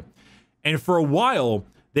scraped by. And for a while,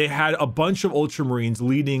 they had a bunch of Ultramarines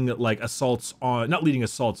leading, like, assaults on, not leading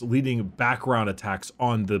assaults, leading background attacks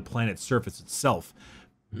on the planet's surface itself,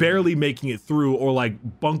 barely making it through or,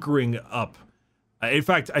 like, bunkering up. In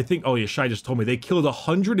fact, I think, oh yeah, Shai just told me, they killed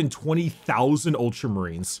 120,000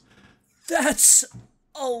 Ultramarines. That's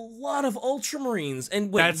a lot of Ultramarines.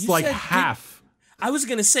 And wait, that's like half. I was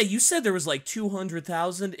gonna say, you said there was like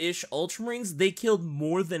 200,000-ish Ultramarines. They killed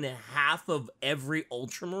more than half of every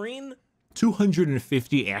Ultramarine?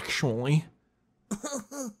 250, actually.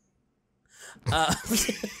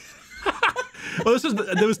 Well,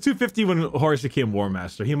 there was 250 when Horus became War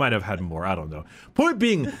Master. He might have had more. I don't know. Point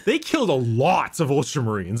being, they killed a lot of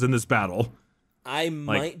Ultramarines in this battle. I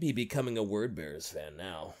might be becoming a Word Bearers fan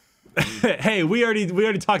now. Hey, we already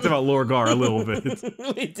talked about Lorgar a little bit.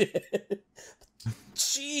 We did.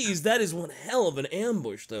 Jeez, that is one hell of an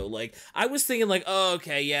ambush, though. Like, I was thinking, like, oh,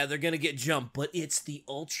 okay, yeah, they're gonna get jumped, but it's the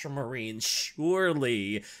Ultramarines.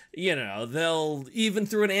 Surely, you know, they'll, even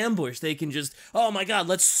through an ambush, they can just, oh my god,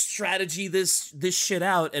 let's strategy this shit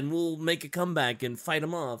out, and we'll make a comeback and fight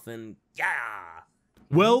them off, and yeah.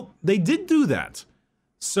 Well, they did do that.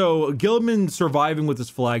 So, Guilliman surviving with his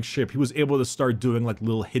flagship, he was able to start doing, like,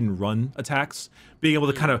 little hidden run attacks, being able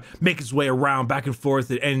to kind of make his way around back and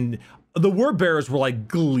forth, and the word bearers were, like,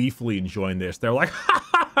 gleefully enjoying this. They're like, ha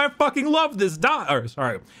ha, I fucking love this or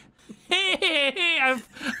sorry. I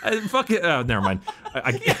fucking, oh, never mind.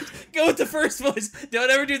 Go with the first voice.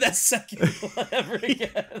 Don't ever do that second one ever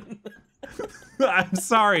again. I'm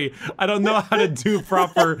sorry. I don't know how to do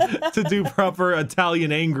proper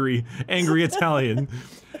Italian angry Italian.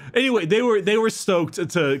 Anyway, they were stoked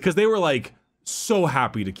because they were, like, so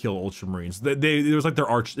happy to kill Ultramarines. It was like their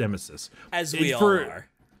arch nemesis. As we all are.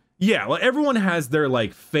 Yeah, well, everyone has their,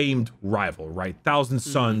 like, famed rival, right? Thousand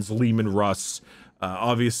Sons, Lehman Russ.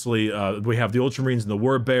 Obviously, we have the Ultramarines and the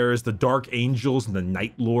Word Bearers, the Dark Angels and the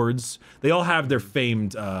Night Lords. They all have their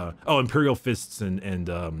famed, Imperial Fists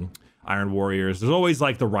and Iron Warriors. There's always,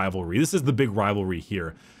 like, the rivalry. This is the big rivalry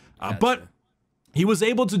here. Gotcha. But he was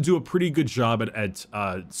able to do a pretty good job at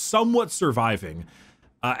somewhat surviving.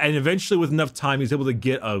 And eventually, with enough time, he was able to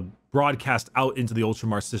get a broadcast out into the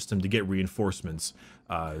Ultramar system to get reinforcements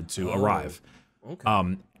to arrive.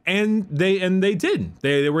 Okay. And they did.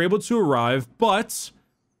 They were able to arrive, but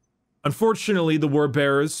unfortunately, the Word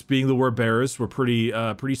Bearers, being the Word Bearers, were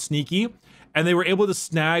pretty sneaky, and they were able to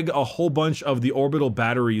snag a whole bunch of the orbital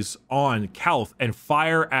batteries on Calth and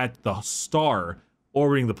fire at the star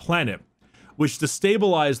orbiting the planet, which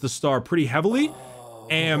destabilized the star pretty heavily.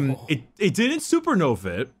 And it didn't supernova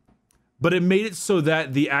it, but it made it so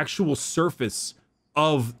that the actual surface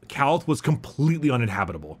of Calth was completely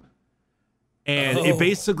uninhabitable. And it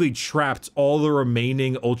basically trapped all the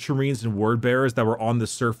remaining Ultramarines and Word Bearers that were on the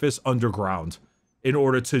surface underground in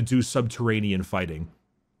order to do subterranean fighting.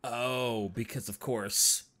 Oh, because of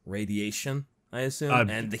course, radiation, I assume,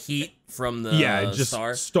 and the heat from the just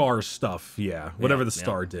star. Star stuff, yeah, whatever the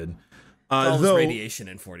star did. always radiation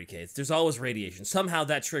in 40K. There's always radiation. Somehow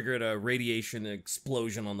that triggered a radiation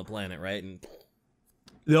explosion on the planet, right? And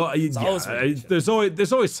there's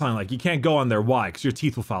always something like you can't go on there. Why? Because your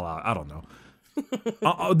teeth will fall out. I don't know.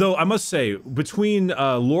 Though I must say, between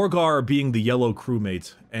Lorgar being the yellow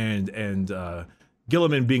crewmate and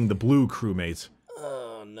Guilliman being the blue crewmate,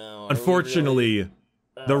 oh no! Unfortunately,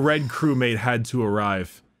 the red crewmate had to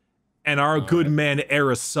arrive, and our good man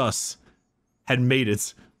Eresus had made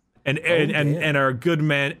it, and our good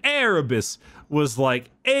man Erebus was like,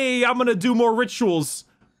 "Hey, I'm gonna do more rituals,"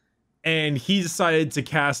 and he decided to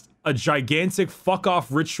cast a gigantic fuck off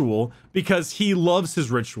ritual because he loves his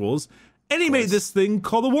rituals. And he made this thing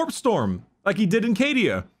called the Warp Storm, like he did in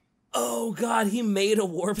Cadia. Oh god, he made a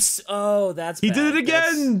oh, that's bad. He did it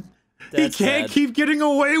again! He can't keep getting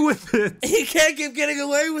away with it! He can't keep getting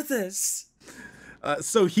away with this!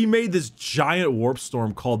 So he made this giant Warp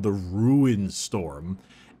Storm called the Ruin Storm.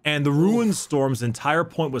 And the Ruin Storm's entire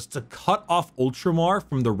point was to cut off Ultramar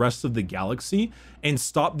from the rest of the galaxy and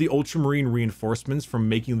stop the Ultramarine reinforcements from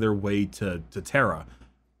making their way to Terra.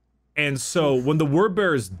 And so when the Word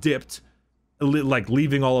Bearers dipped, like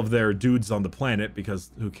leaving all of their dudes on the planet,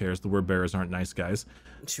 because who cares, the Word Bearers aren't nice guys.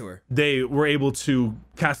 Sure. They were able to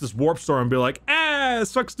cast this Warp Storm and be like, it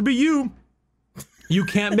sucks to be you. You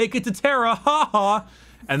can't make it to Terra, haha.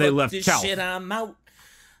 And they left Cal. Shit, I'm out.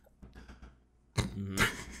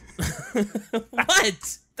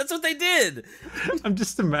 What? That's what they did. I'm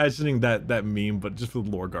just imagining that meme, but just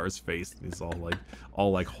with Lorgar's face. And he's all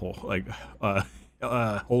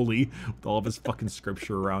holy with all of his fucking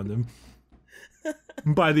scripture around him.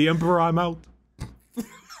 By the Emperor, I'm out.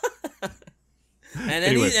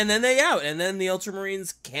 And then they out, and then the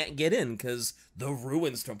Ultramarines can't get in because the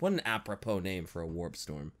Ruin Storm. What an apropos name for a warp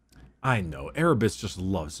storm. I know, Erebus just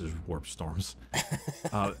loves his warp storms.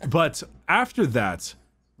 But after that,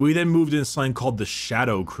 we then moved into something called the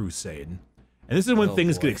Shadow Crusade, and this is when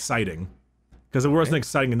things get exciting because it wasn't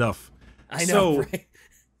exciting enough. I know, right?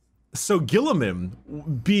 So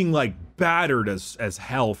Guilliman, being like battered as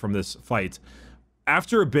hell from this fight,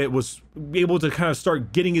 after a bit was able to kind of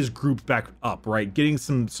start getting his group back up, right? Getting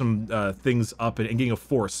some things up and getting a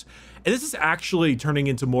force. And this is actually turning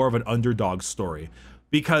into more of an underdog story.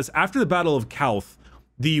 Because after the Battle of Calth,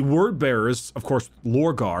 the Word Bearers, of course,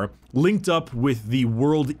 Lorgar, linked up with the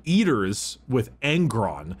World Eaters with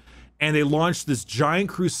Angron. And they launched this giant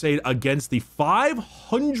crusade against the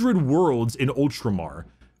 500 worlds in Ultramar.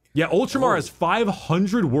 Yeah, Ultramar has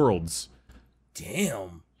 500 worlds.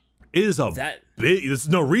 Damn. It is big. There's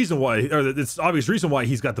no reason why, or it's obvious reason why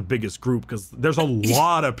he's got the biggest group, because there's a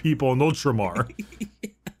lot of people in Ultramar. Yeah.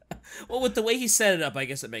 Well, with the way he set it up, I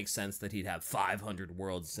guess it makes sense that he'd have 500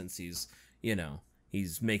 worlds since he's,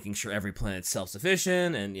 he's making sure every planet's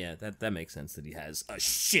self-sufficient, and yeah, that makes sense that he has a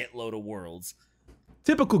shitload of worlds.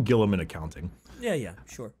 Typical Guilliman accounting. Yeah,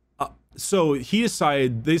 sure. So they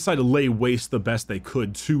decided to lay waste the best they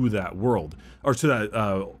could to that world, or to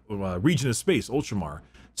that region of space, Ultramar.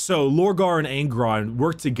 So Lorgar and Angron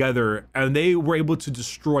worked together, and they were able to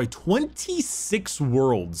destroy 26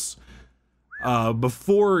 worlds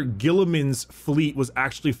before Guilliman's fleet was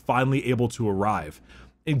actually finally able to arrive.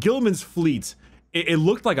 And Guilliman's fleet, it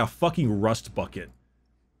looked like a fucking rust bucket.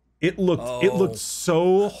 It looked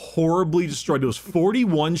so horribly destroyed. It was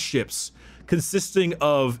 41 ships, consisting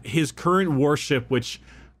of his current warship, which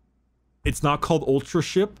it's not called Ultra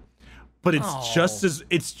Ship, but it's just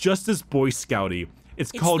as Boy Scouty. It's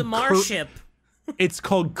called the Marship. It's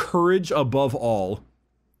called Courage Above All.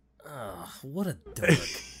 What a dork.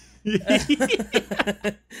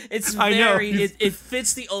 It's very it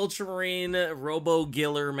fits the Ultramarine Roboute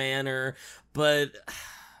Guilliman manner, but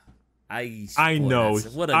I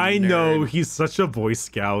know he's such a Boy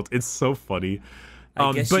Scout. It's so funny.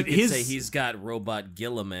 I guess you could say he's got Roboute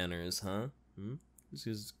Guilliman manners, huh?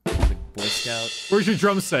 He's a Boy Scout. Where's your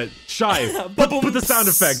drum set? Shy. Put the sound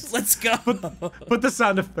effect. Let's go. Put the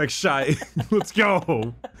sound effect, Shy. Let's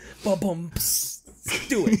go.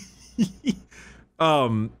 Do it.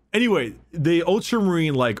 Anyway, the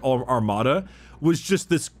Ultramarine armada was just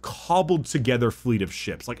this cobbled together fleet of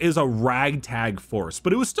ships. Like, it was a ragtag force,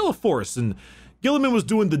 but it was still a force, and Guilliman was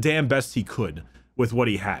doing the damn best he could with what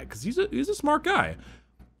he had, because he's a smart guy.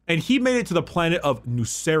 And he made it to the planet of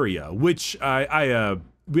Nuceria, which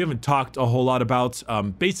we haven't talked a whole lot about.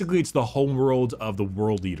 Basically, it's the homeworld of the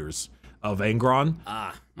World Eaters of Angron.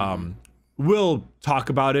 We'll talk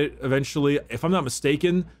about it eventually. If I'm not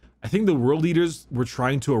mistaken, I think the World Eaters were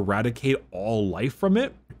trying to eradicate all life from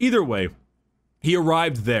it. Either way, he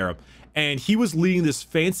arrived there, and he was leading this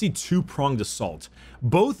fancy two-pronged assault.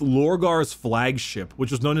 Both Lorgar's flagship,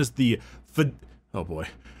 which was known as the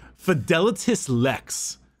Fidelitas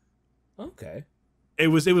Lex. Okay. It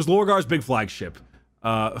was Lorgar's big flagship.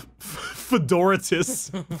 Fedoritus.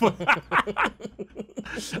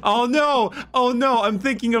 Oh no! I'm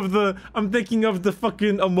thinking of the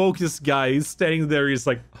fucking Amokus guy. He's standing there. He's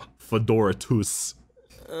like Fedoritus.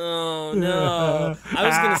 Oh no! I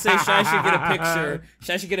was gonna say Shai should get a picture.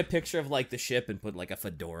 Shai should get a picture of like the ship and put like a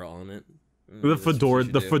fedora on it. The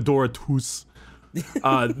Fedoritus.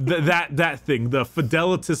 That thing, the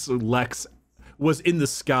Fidelitas Lex, was in the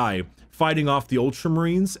sky fighting off the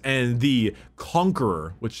Ultramarines and the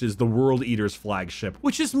Conqueror, which is the World Eater's flagship,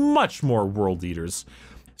 which is much more World Eaters.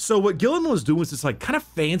 So what Guilliman was doing was this like kind of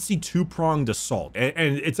fancy two-pronged assault,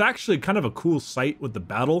 and it's actually kind of a cool sight with the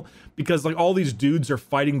battle because like all these dudes are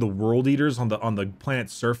fighting the World Eaters on the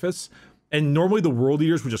planet's surface, and normally the World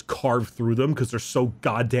Eaters would just carve through them because they're so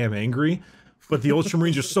goddamn angry, but the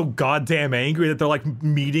Ultramarines are so goddamn angry that they're like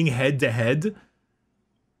meeting head to head,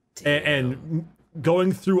 and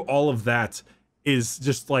going through all of that is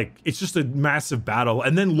just like, it's just a massive battle.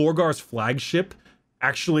 And then Lorgar's flagship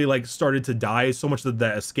actually like started to die so much that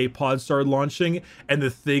the escape pod started launching and the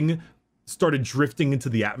thing started drifting into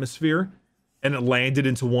the atmosphere and it landed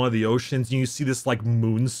into one of the oceans, and you see this like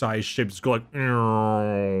moon-sized ship just go like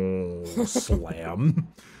slam.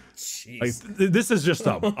 Jeez. Like this is just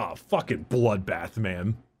a fucking bloodbath,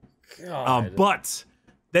 man. God. But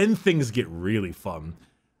then things get really fun.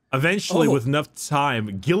 Eventually, with enough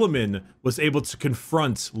time, Guilliman was able to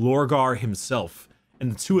confront Lorgar himself,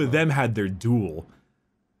 and the two of them had their duel.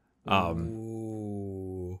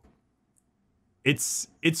 It's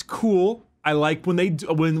cool. I like when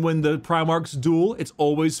when the Primarchs duel. It's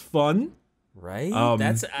always fun. Right?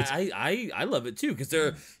 That's I love it too, because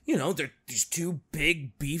they're they're these two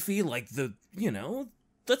big beefy let's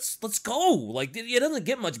go. Like it doesn't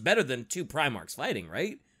get much better than two Primarchs fighting,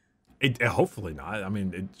 right? Hopefully not. I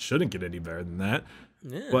mean, it shouldn't get any better than that.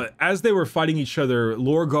 Yeah. But as they were fighting each other,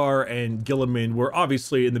 Lorgar and Guilliman were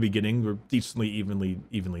obviously in the beginning were decently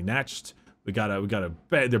evenly matched.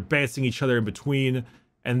 They're bouncing each other in between,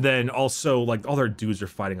 and then also like all their dudes are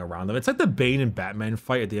fighting around them. It's like the Bane and Batman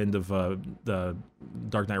fight at the end of the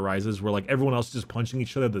Dark Knight Rises, where like everyone else is just punching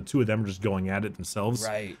each other. The two of them are just going at it themselves.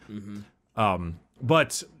 Right.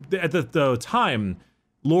 But at the time,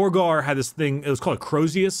 Lorgar had this thing, it was called a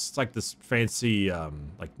Crozius. It's like this fancy,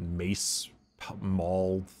 like mace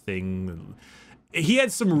maul thing. He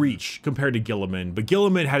had some reach compared to Guilliman, but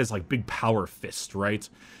Guilliman had his like big power fist, right?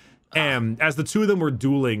 And as the two of them were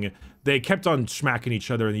dueling, they kept on smacking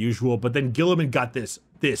each other in the usual, but then Guilliman got this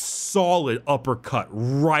solid uppercut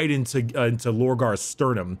right into Lorgar's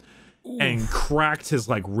sternum. Oof. And cracked his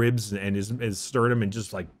like ribs and his sternum and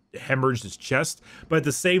just like hemorrhaged his chest. But at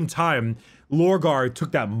the same time, Lorgar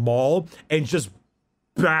took that maul and just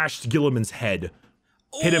bashed Guilliman's head.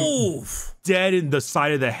 Hit him dead in the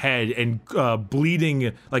side of the head and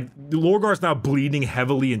bleeding. Like Lorgar's now bleeding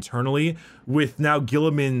heavily internally, with now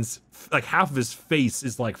Guilliman's like half of his face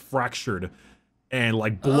is like fractured, and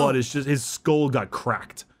like blood is just, his skull got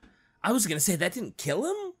cracked. I was gonna say that didn't kill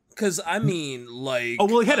him, because I mean like. Oh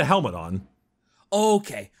well, he had a helmet on.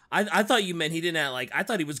 Okay. I thought you meant he didn't have, like, I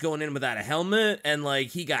thought he was going in without a helmet, and, like,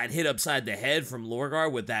 he got hit upside the head from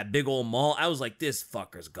Lorgar with that big old maul. I was like, this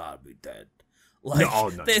fucker's gotta be dead. Like,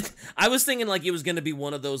 no. I was thinking, like, it was gonna be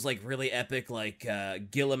one of those, like, really epic, like,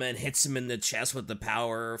 Guilliman hits him in the chest with the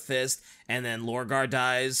power fist, and then Lorgar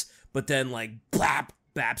dies, but then, like,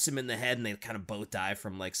 baps him in the head, and they kind of both die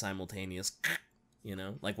from, like, simultaneous,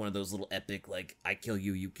 like one of those little epic, like, I kill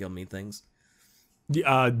you, you kill me things.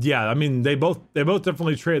 Yeah, I mean, they both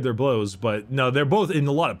definitely traded their blows, but no, they're both in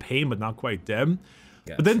a lot of pain, but not quite dead.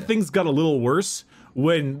 Gotcha. But then things got a little worse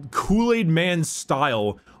when Kool-Aid Man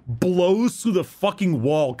style blows through the fucking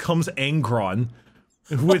wall comes Angron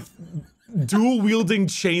with dual-wielding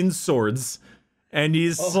chain swords, and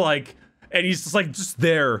he's just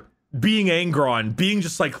there, being Angron, being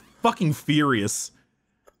just like fucking furious.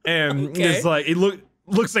 And it's like, it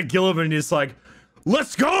looks at Guilliman and he's like,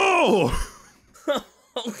 let's go!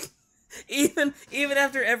 Even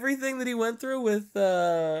after everything that he went through with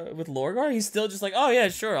Lorgar, he's still just like, oh yeah,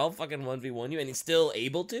 sure, I'll fucking 1v1 you, and he's still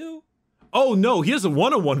able to? Oh no, he doesn't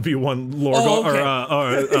want to 1v1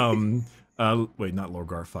 Lorgar, wait, not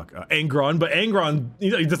Lorgar, fuck, Angron, but Angron,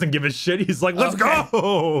 he doesn't give a shit, he's like, let's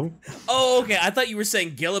go! Oh, okay, I thought you were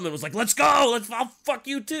saying Guilliman was like, let's go, I'll fuck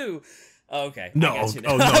you too. Okay, no, I got you now.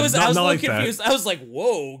 Oh no, I was a little like confused, that. I was like,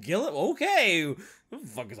 whoa, Guilliman, okay, who the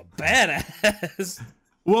fuck is a badass?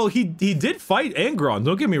 Well, he did fight Angron,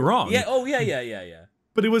 don't get me wrong. Yeah, oh yeah.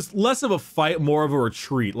 But it was less of a fight, more of a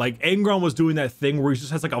retreat. Like, Angron was doing that thing where he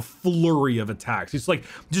just has like a flurry of attacks. He's like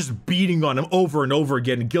just beating on him over and over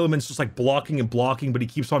again. And Guilliman's just like blocking and blocking, but he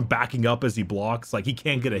keeps on backing up as he blocks. Like, he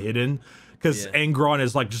can't get a hit in because Angron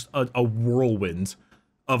is like just a whirlwind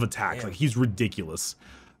of attacks. Damn. Like, he's ridiculous.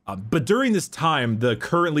 But during this time, the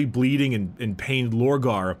currently bleeding and pained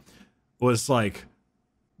Lorgar was like,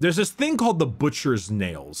 there's this thing called the Butcher's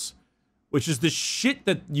Nails, which is the shit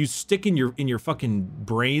that you stick in your fucking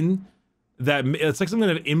brain. That it's like some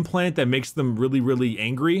kind of implant that makes them really, really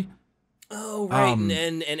angry. Oh, right.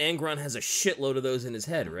 And Angron has a shitload of those in his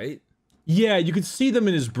head, right? Yeah, you can see them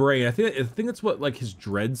in his brain. I think that's what like his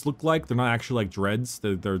dreads look like. They're not actually like dreads.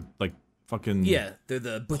 They're like fucking they're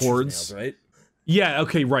the Butcher's Nails, right? Yeah.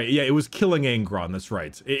 Okay. Right. Yeah. It was killing Angron. That's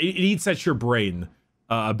right. It eats at your brain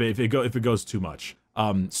a bit if it goes too much.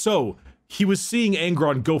 So he was seeing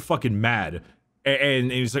Angron go fucking mad,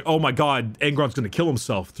 and he's like, "Oh my god, Angron's gonna kill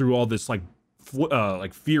himself through all this like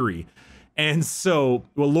fury." And so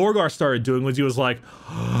what Lorgar started doing was he was like,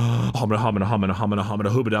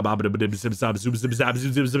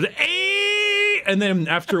 and then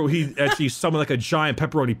after he actually summoned like a giant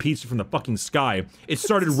pepperoni pizza from the fucking sky, it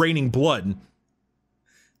started raining blood.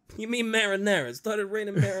 You mean marinara? It started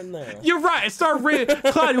raining marinara. You're right. It started raining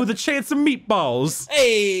cloudy with a chance of meatballs.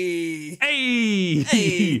 Hey, hey,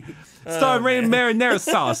 hey. Started raining marinara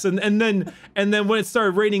sauce, and then when it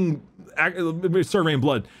started raining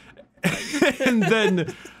blood, and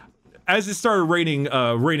then as it started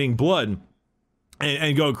raining blood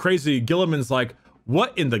and going crazy, Guilliman's like,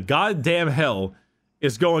 "What in the goddamn hell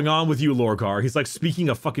is going on with you, Lorgar?" He's like speaking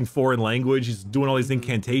a fucking foreign language. He's doing all these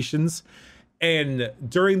incantations. And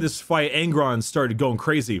during this fight, Angron started going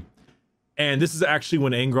crazy. And this is actually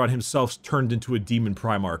when Angron himself turned into a demon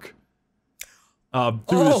Primarch.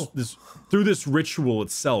 Through this ritual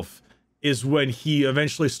itself is when he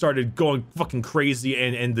eventually started going fucking crazy,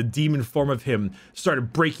 and the demon form of him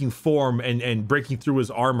started breaking form and breaking through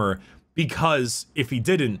his armor, because if he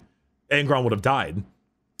didn't, Angron would have died.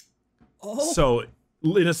 Oh. So,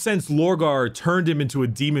 in a sense, Lorgar turned him into a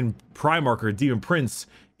demon Primarch or a demon prince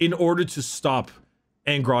in order to stop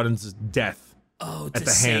Angron's death. Oh, to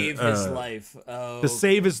save his life. Oh, to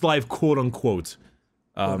save his life, quote unquote.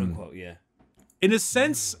 Quote unquote, yeah. In a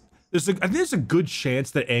sense, I think there's a good chance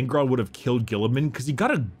that Angron would have killed Guilliman because he got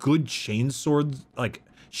a good chainsword like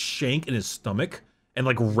shank in his stomach and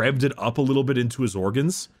like revved it up a little bit into his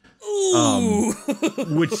organs. Ooh.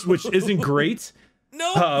 Which isn't great.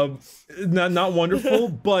 No, not wonderful,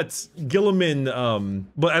 but Guilliman.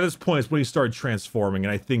 But at this point is when he started transforming,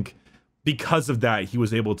 and I think because of that, he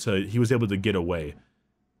was able to get away.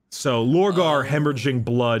 So Lorgar hemorrhaging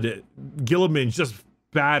blood, Guilliman just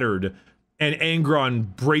battered, and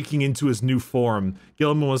Angron breaking into his new form.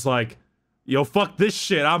 Guilliman was like, "Yo, fuck this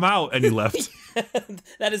shit, I'm out," and he left.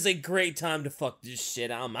 That is a great time to fuck this shit.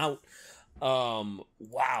 I'm out.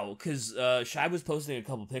 Wow, because Shai was posting a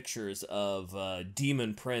couple pictures of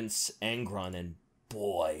Demon Prince Angron, and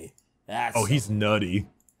boy, he's nutty.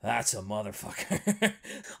 That's a motherfucker.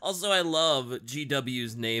 Also, I love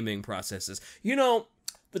GW's naming processes. You know,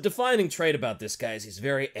 the defining trait about this guy is he's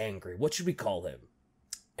very angry. What should we call him?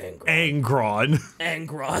 Angron.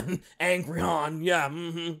 Angron, yeah,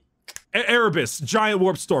 mm-hmm. Erebus, Giant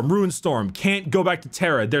Warp Storm, Ruin Storm, can't go back to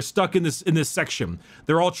Terra. They're stuck in this section.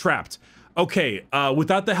 They're all trapped. Okay,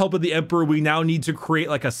 without the help of the Emperor, we now need to create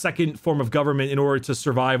like a second form of government in order to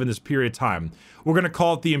survive in this period of time. We're gonna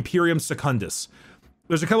call it the Imperium Secundus.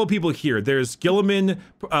 There's a couple people here. There's Guilliman,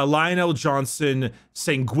 Lionel Johnson,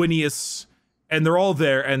 Sanguinius, and they're all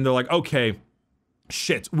there, and they're like, okay,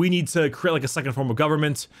 shit, we need to create like a second form of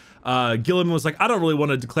government. Guilliman was like, I don't really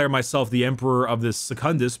want to declare myself the Emperor of this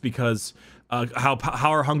Secundus because how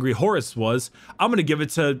power hungry Horus was. I'm gonna give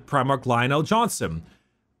it to Primarch Lionel Johnson.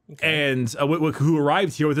 Okay. And who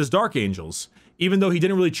arrived here with his Dark Angels. Even though he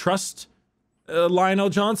didn't really trust Lionel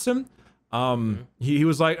Johnson, he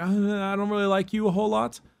was like, I don't really like you a whole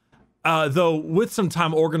lot. Though with some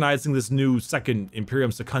time organizing this new second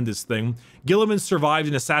Imperium Secundus thing, Guilliman survived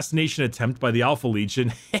an assassination attempt by the Alpha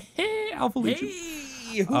Legion. Alpha Legion.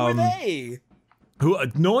 Hey, who are they? Who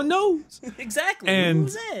no one knows. Exactly. And, who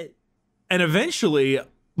was it? And eventually,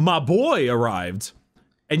 my boy arrived.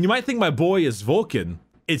 And you might think my boy is Vulcan.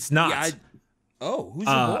 It's not. Yeah, who's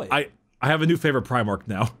your boy? I have a new favorite Primarch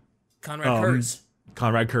now. Conrad Kurz.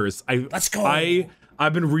 Conrad Kurz. Let's go.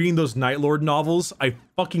 I've been reading those Night Lord novels. I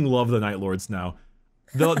fucking love the Night Lords now.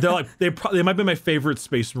 They're like they might be my favorite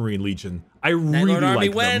Space Marine Legion. I Night really Lord Army,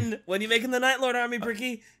 like them. when you making the Night Lord Army,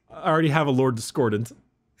 Bricky? I already have a Lord Discordant.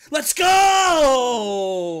 Let's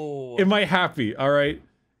go! Am I happy? All right.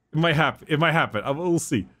 It might happen. It might happen. We'll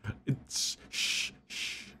see. Shh.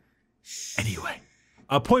 Anyway,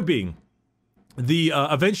 point being, the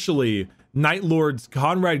eventually Night Lord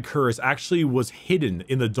Conrad Curze actually was hidden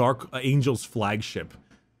in the Dark Angels flagship,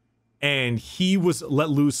 and he was let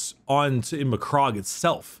loose onto Macragge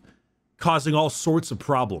itself, causing all sorts of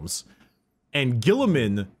problems. And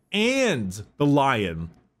Guilliman and the Lion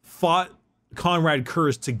fought Conrad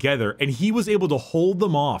Curze together, and he was able to hold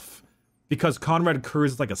them off because Conrad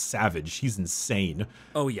Curze is like a savage. He's insane.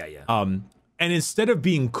 Oh, yeah. And instead of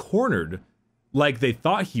being cornered like they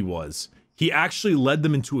thought he was, he actually led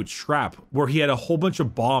them into a trap where he had a whole bunch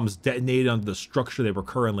of bombs detonated on the structure they were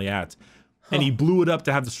currently at. And he blew it up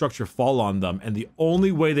to have the structure fall on them. And the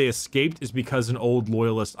only way they escaped is because an old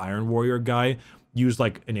loyalist Iron Warrior guy used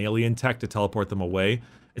like an alien tech to teleport them away.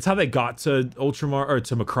 It's how they got to to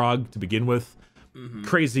Macragge to begin with.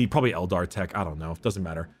 Crazy, probably Eldar tech. I don't know. It doesn't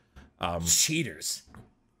matter. Cheaters.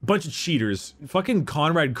 Bunch of cheaters. Fucking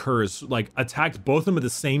Conrad Curze like attacked both of them at the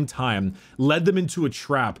same time, led them into a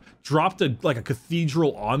trap, dropped a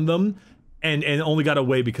cathedral on them, and only got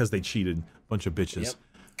away because they cheated. Bunch of bitches. Yep.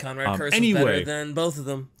 Conrad Curze is better than both of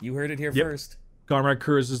them. You heard it here first. Conrad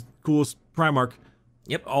Curze is the coolest Primarch.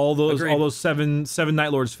 Yep. All those seven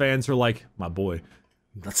Night Lords fans are like, my boy.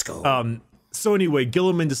 Let's go. So anyway,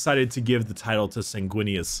 Guilliman decided to give the title to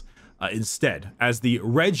Sanguinius instead, as the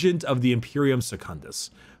Regent of the Imperium Secundus,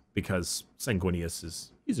 because Sanguinius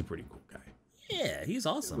he's a pretty cool guy. Yeah, he's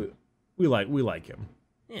awesome. We like him.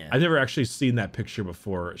 Yeah. I've never actually seen that picture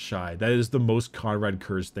before, Shy. That is the most Conrad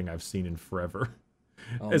Curze thing I've seen in forever.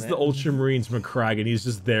 It's the Ultramarines Macragge, and he's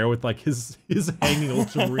just there with like his hanging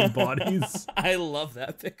Ultramarine bodies. I love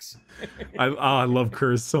that picture. I love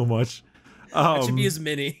Curze so much. That should be his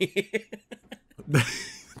mini.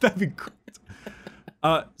 That'd be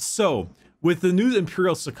great. So with the new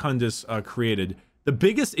Imperial Secundus created, the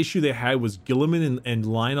biggest issue they had was Guilliman and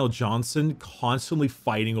Lionel Johnson constantly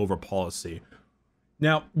fighting over policy.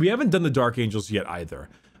 Now, we haven't done the Dark Angels yet either,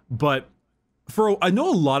 but I know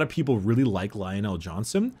a lot of people really like Lionel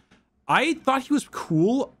Johnson. I thought he was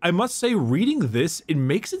cool. I must say, reading this, it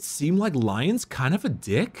makes it seem like Lion's kind of a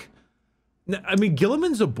dick. I mean,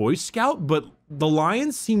 Guilliman's a Boy Scout, but the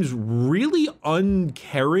Lion seems really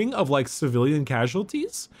uncaring of like civilian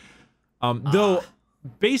casualties. Though,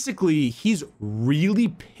 basically, he's really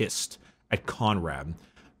pissed at Conrad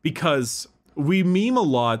because we meme a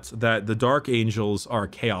lot that the Dark Angels are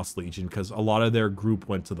Chaos Legion because a lot of their group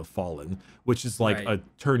went to the Fallen, which is like a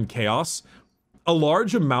turn chaos. A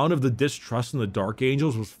large amount of the distrust in the Dark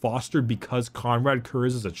Angels was fostered because Conrad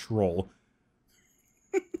Curze is a troll.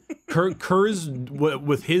 Curze,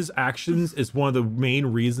 with his actions, is one of the main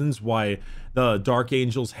reasons why the Dark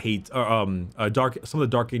Angels hate, some of the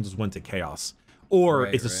Dark Angels went to Chaos, or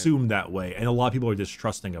it's assumed that way, and a lot of people are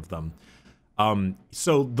distrusting of them.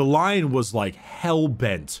 So the Lion was like hell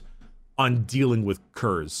bent on dealing with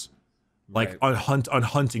Curze, like on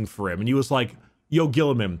hunting for him, and he was like, "Yo,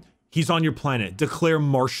 Guilliman, he's on your planet. Declare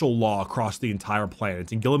martial law across the entire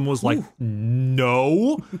planet." And Guilliman was like,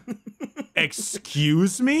 "No,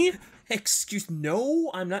 excuse me."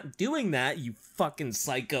 No, I'm not doing that, you fucking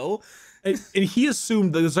psycho. And he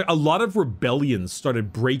assumed that there's like a lot of rebellions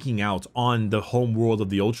started breaking out on the home world of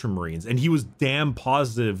the Ultramarines, and he was damn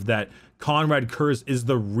positive that Conrad Curze is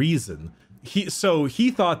the reason. He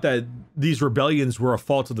thought that these rebellions were a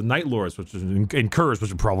fault of the Night Lords, which is in Curze,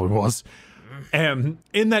 which it probably was. And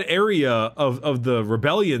in that area of the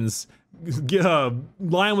rebellions,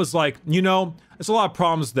 Lion was like, there's a lot of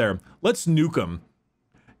problems there. Let's nuke them.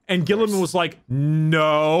 And Guilliman was like,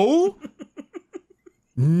 no.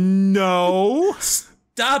 No.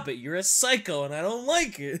 Stop it. You're a psycho and I don't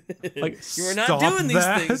like it. Like, you are not doing these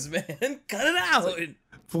things, man. Cut it out.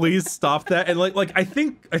 Please stop that. And like I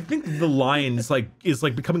think the Lion is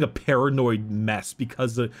like becoming a paranoid mess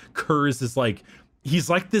because the Curze is like, he's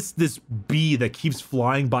like this bee that keeps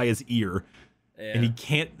flying by his ear, and he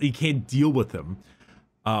can't deal with him.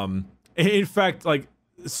 In fact, like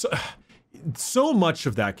so much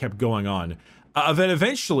of that kept going on that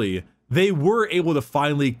eventually they were able to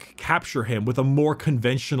finally capture him with a more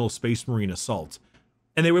conventional Space Marine assault,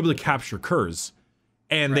 and they were able to capture Curze,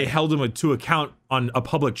 and they held him to account on a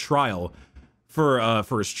public trial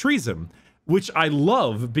for his treason, which I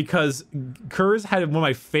love because Curze had one of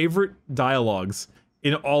my favorite dialogues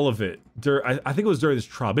in all of it. I think it was during this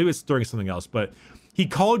trial, maybe it's during something else, but he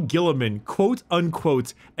called Guilliman, quote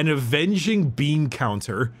unquote, an avenging bean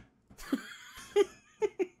counter.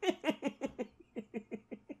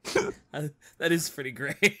 That is pretty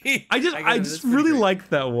great. I just really like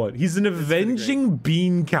that one. He's an avenging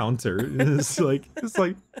bean counter. It's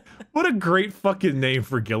like what a great fucking name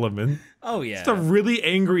for Guilliman. Oh yeah. Just a really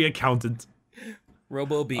angry accountant.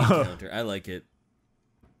 Robo bean counter. I like it.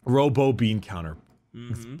 Robo bean counter.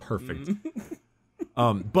 It's perfect.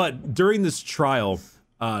 But during this trial,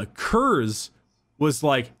 Kurz was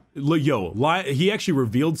like, he actually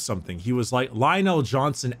revealed something. He was like, Lionel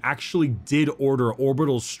Johnson actually did order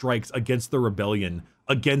orbital strikes against the rebellion,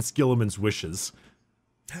 against Guilliman's wishes.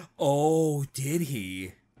 Oh, did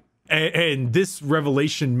he? And this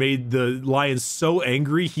revelation made the Lion so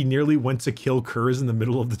angry, he nearly went to kill Kurz in the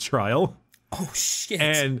middle of the trial. Oh, shit.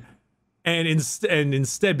 And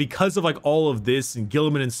instead, because of like all of this, and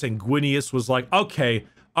Guilliman and Sanguinius was like, okay,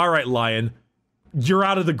 all right, Lion, you're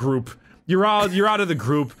out of the group. You're out of the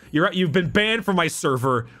group. You've been banned from my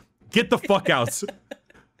server. Get the fuck out.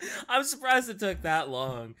 I'm surprised it took that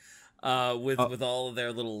long with all of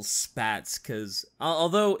their little spats, because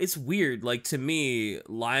although it's weird, like to me,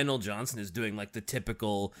 Lionel Johnson is doing like the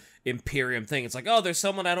typical Imperium thing. It's like, oh, there's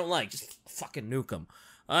someone I don't like, just fucking nuke him.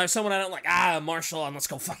 There's someone I don't like, martial on, let's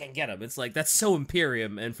go fucking get him. It's like, that's so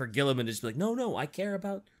Imperium, and for Guilliman to just be like, no, I care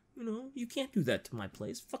about, you can't do that to my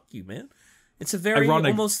place. Fuck you, man. It's a very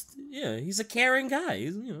almost, he's a caring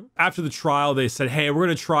guy. After the trial, they said, hey, we're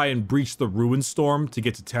going to try and breach the Ruin Storm to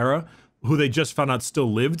get to Terra, who they just found out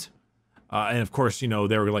still lived. And of course, they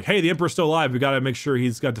were like, hey, the Emperor's still alive. We got to make sure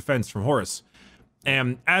he's got defense from Horus.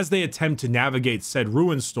 And as they attempt to navigate said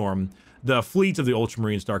Ruin Storm, the fleet of the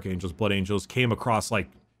Ultramarines, Dark Angels, Blood Angels came across like,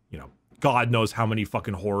 God knows how many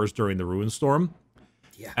fucking horrors during the Ruin Storm.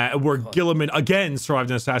 Yeah. Where Guilliman again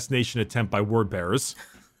survived an assassination attempt by word bearers.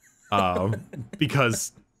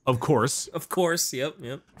 Because, of course. Of course, yep.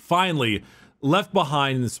 Finally, left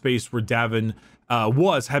behind in the space where Davin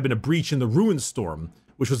had been a breach in the Ruin Storm,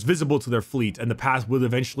 which was visible to their fleet, and the path would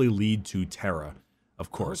eventually lead to Terra,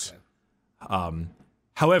 of course. Okay.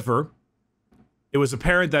 However, it was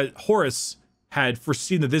apparent that Horus had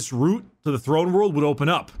foreseen that this route to the throne world would open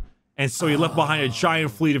up, and so he left behind a giant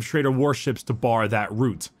fleet of traitor warships to bar that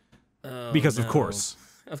route. Because, of course.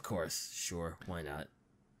 Of course, sure, why not?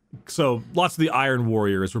 So lots of the Iron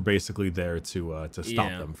Warriors were basically there to stop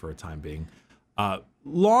them for a time being.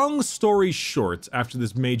 Long story short, after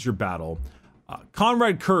this major battle,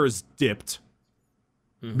 Conrad Kurz dipped.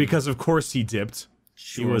 Because of course he dipped.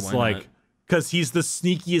 Sure, he was like, because he's the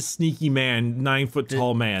sneakiest sneaky man, 9 foot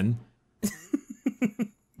tall man.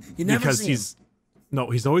 You never because see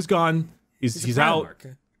him. He's always gone. He's out.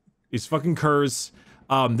 He's fucking Kurz.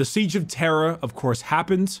 The Siege of Terra, of course,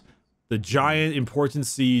 happened. The giant, important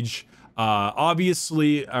siege.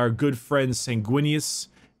 Obviously, our good friend Sanguinius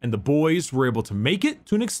and the boys were able to make it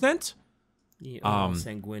to an extent. Yeah,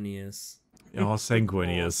 Sanguinius.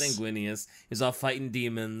 Sanguinius. Sanguinius. He's off fighting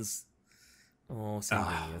demons. Oh,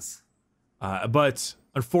 Sanguinius. But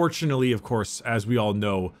unfortunately, of course, as we all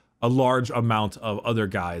know, a large amount of other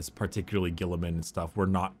guys, particularly Guilliman and stuff, were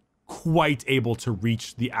not quite able to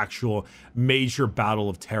reach the actual major battle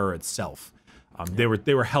of Terra itself. They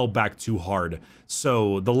were held back too hard.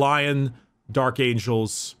 So the Lion, Dark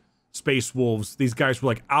Angels, Space Wolves, these guys were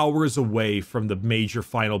like hours away from the major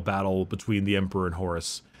final battle between the Emperor and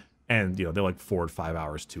Horus. And, they're like 4 or 5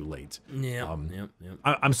 hours too late. Yeah.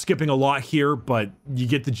 I'm skipping a lot here, but you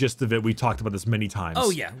get the gist of it. We talked about this many times. Oh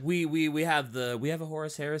yeah, we have a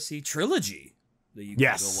Horus Heresy trilogy that you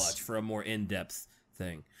can go watch for a more in-depth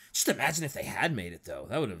thing. Just imagine if they had made it though.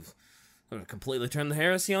 That would have completely turned the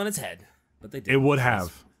heresy on its head. But they did. It would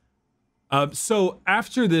have. So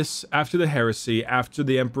after the heresy, after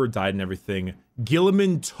the Emperor died and everything,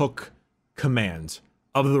 Guilliman took command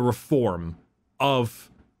of the reform of.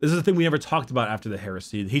 This is the thing we never talked about after the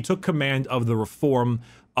heresy. He took command of the reform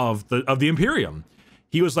of the Imperium.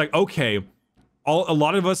 He was like, okay, a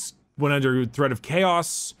lot of us went under threat of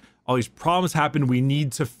chaos. All these problems happened. We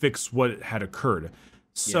need to fix what had occurred.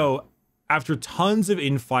 So after tons of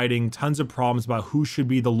infighting, tons of problems about who should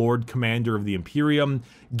be the Lord Commander of the Imperium,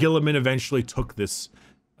 Guilliman eventually took this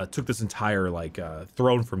entire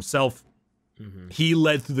throne for himself. He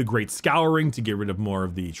led through the Great Scouring to get rid of more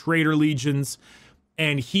of the traitor legions.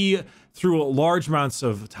 And he, through large amounts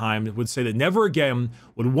of time, would say that never again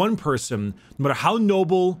would one person, no matter how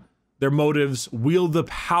noble their motives, wield the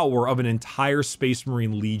power of an entire Space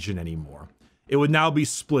Marine Legion anymore. It would now be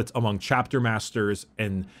split among chapter masters,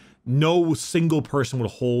 and no single person would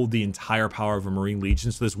hold the entire power of a Marine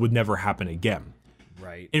Legion, so this would never happen again.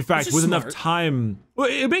 Right. In fact, with enough time, well,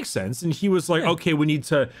 it makes sense. And he was like, okay, we need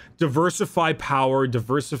to diversify power,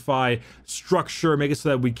 diversify structure, make it so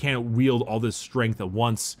that we can't wield all this strength at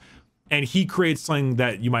once. and he created something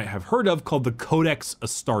that you might have heard of called the Codex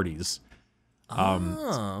Astartes.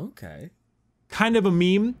 Okay. Kind of a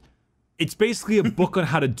meme. It's basically a book on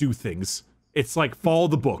how to do things. It's like, follow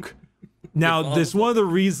the book. Now, this one of the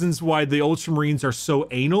reasons why the Ultramarines are so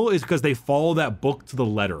anal is because they follow that book to the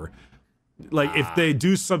letter. Like, if they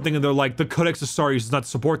do something and they're like, the Codex Astartes does not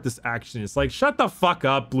support this action, it's like, shut the fuck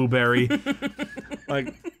up, Blueberry.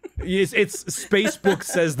 Like, it's Spacebook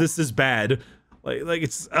says this is bad. Like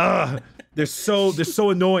it's they're so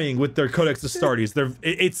annoying with their Codex Astartes.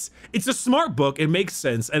 It's a smart book, it makes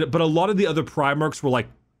sense, but a lot of the other Primarchs were like,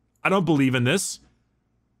 I don't believe in this.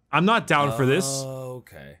 I'm not down for this.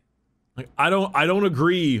 Okay. Like, I don't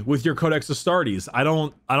agree with your Codex Astartes. I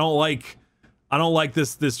don't like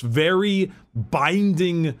this very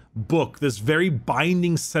binding book, this very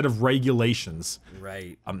binding set of regulations.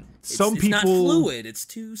 Right. Some it's people not fluid. It's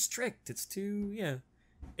too strict. It's too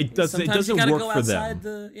It doesn't work for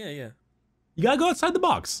them. You gotta go outside the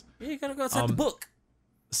box. Yeah, you gotta go outside the book.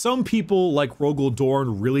 Some people like Rogal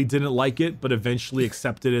Dorn really didn't like it, but eventually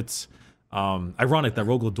accepted it. Ironic that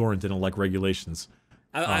Rogal Dorn didn't like regulations.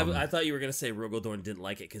 I thought you were gonna say Rogal Dorn didn't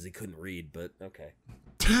like it because he couldn't read, but okay.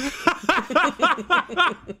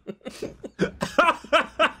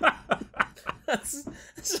 that's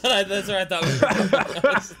where I thought we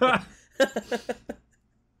were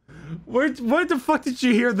going. Where the fuck did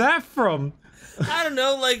you hear that from? I don't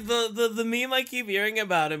know, like the meme I keep hearing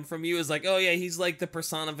about him from you is like, oh yeah, he's like the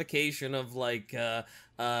personification of like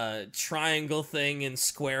triangle thing and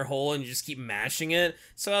square hole, and you just keep mashing it.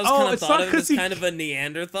 So I was kind of thought of him as kind of a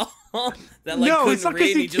Neanderthal that like couldn't it's not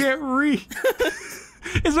read. He can't read.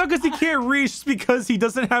 It's not because he can't read, it's just because he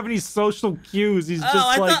doesn't have any social cues. He's just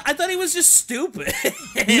I thought he was just stupid.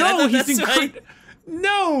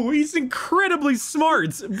 No, he's incredibly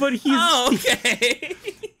smart, but okay.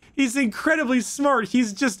 He's incredibly smart.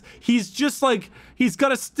 He's just like, he's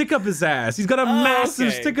got a stick up his ass. He's got a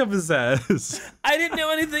massive stick up his ass. I didn't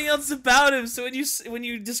know anything else about him, so when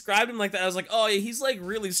you described him like that, I was like, oh yeah, he's like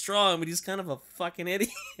really strong, but he's kind of a fucking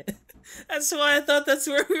idiot. That's why I thought that's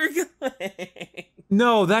where we were going.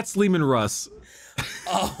 No, that's Lehman Russ.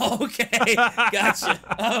 Oh, okay. Gotcha.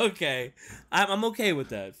 Okay. I'm okay with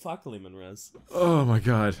that. Fuck Lehman Russ. Oh my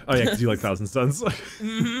god. Oh yeah, because you like Thousand Suns.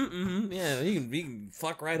 Yeah, he can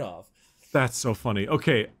fuck right off. That's so funny.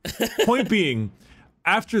 Okay, point being,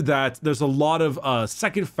 after that, there's a lot of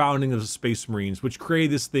second founding of the Space Marines, which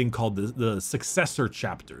created this thing called the successor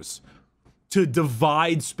chapters, to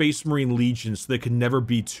divide Space Marine legions so they could never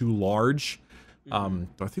be too large. I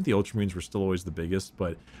think the Ultramarines were still always the biggest,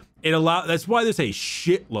 but that's why there's a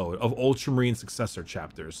shitload of Ultramarine successor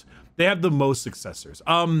chapters. They have the most successors.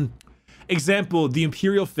 Example, the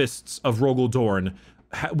Imperial Fists of Rogal Dorn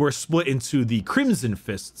were split into the Crimson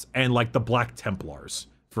Fists and like the Black Templars,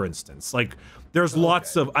 for instance. Like there's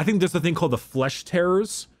lots of, I think there's a thing called the Flesh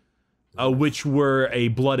Terrors, which were a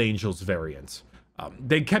Blood Angels variant.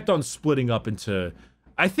 They kept on splitting up into,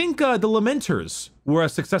 I think the Lamenters were a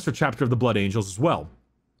successor chapter of the Blood Angels as well.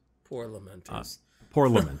 Poor Lamenters. Poor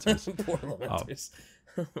Lamenters. Poor Lamenters.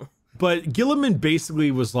 But Guilliman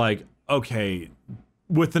basically was like, okay,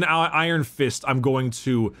 with an Iron Fist, I'm going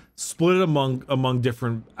to split it among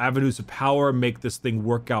different avenues of power, make this thing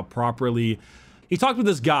work out properly. He talked with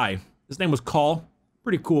this guy. His name was Call.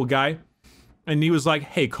 Pretty cool guy. And he was like,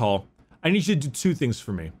 hey, Call, I need you to do two things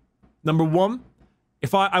for me. Number one,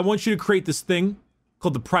 if I want you to create this thing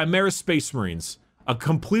called the Primarch Space Marines, a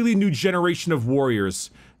completely new generation of warriors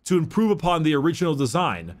to improve upon the original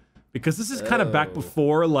design. Because this is kind of back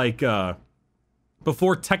before, like,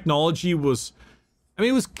 before technology was, I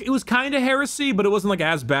mean, it was kind of heresy, but it wasn't, like,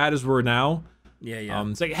 as bad as we're now. Yeah.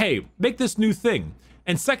 It's like, hey, make this new thing.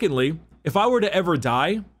 And secondly, if I were to ever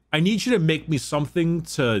die, I need you to make me something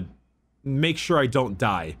to make sure I don't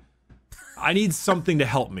die. I need something to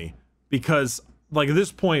help me. Because, like, at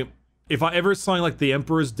this point, if I ever something like the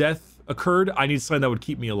Emperor's death occurred, I need something that would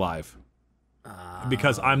keep me alive.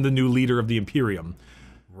 Because I'm the new leader of the Imperium.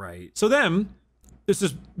 Right. So then, there's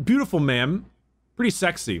this beautiful man, pretty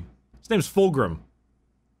sexy. His name's Fulgrim.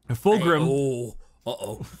 And Fulgrim...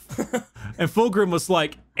 and Fulgrim was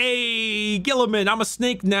like, hey, Guilliman, I'm a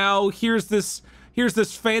snake now. Here's this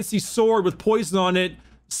fancy sword with poison on it.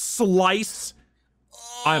 Slice.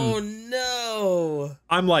 No.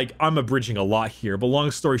 I'm abridging a lot here, but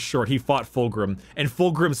long story short, he fought Fulgrim, and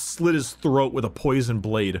Fulgrim slit his throat with a poison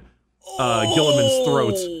blade. Guilliman's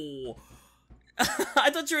throat. I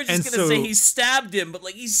thought you were just gonna say he stabbed him, but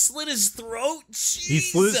like he slit his throat? Jesus. He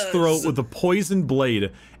slit his throat with a poison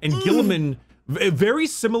blade, and Guilliman, very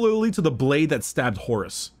similarly to the blade that stabbed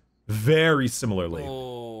Horus. Very similarly.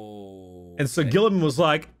 Oh. And so Guilliman was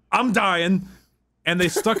like, I'm dying. And they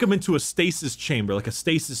stuck him into a stasis chamber, like a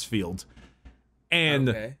stasis field.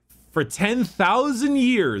 And for 10,000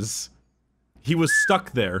 years, he was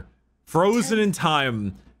stuck there, frozen in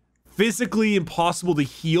time, physically impossible to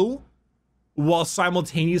heal, while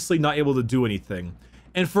simultaneously not able to do anything.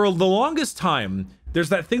 And for the longest time, there's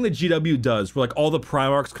that thing that GW does, where like all the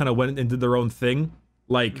Primarchs kind of went and did their own thing.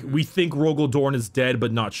 Like, we think Rogel Dorn is dead,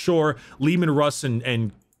 but not sure. Leman Russ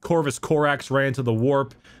and Corvus Corax ran into the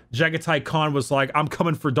warp. Jagatai Khan was like, I'm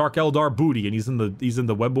coming for Dark Eldar booty, and he's in the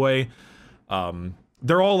webway.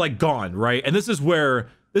 They're all like gone, right? And this is where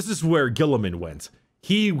Guilliman went.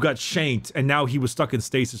 He got shanked, and now he was stuck in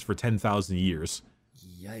stasis for 10,000 years.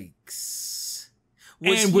 Yikes.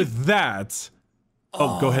 With that,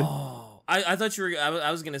 go ahead. I thought you were. I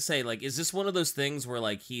was gonna say, like, is this one of those things where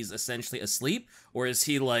like he's essentially asleep, or is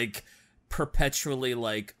he like perpetually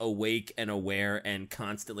like awake and aware and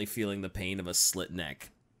constantly feeling the pain of a slit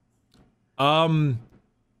neck?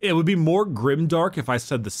 It would be more grimdark if I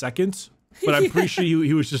said the second, but I'm pretty sure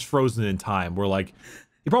he was just frozen in time. Where like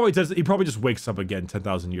he probably just wakes up again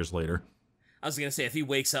 10,000 years later. I was gonna say, if he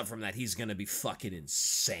wakes up from that, he's gonna be fucking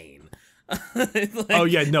insane. Like, oh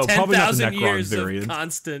yeah, no, probably not the Necron years variant. Of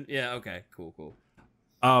constant, yeah, okay, cool.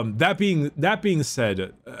 That being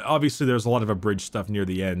said, obviously there's a lot of abridged stuff near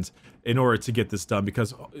the end in order to get this done,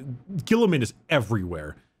 because Guilliman is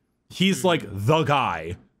everywhere. He's like the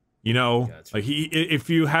guy, you know. Gotcha. Like if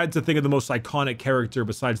you had to think of the most iconic character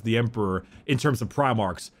besides the Emperor in terms of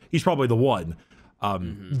Primarchs, he's probably the one.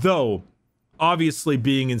 Though, obviously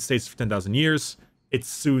being in stasis for 10,000 years, it's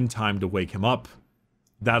soon time to wake him up.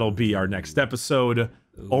 That'll be our next episode. Ooh.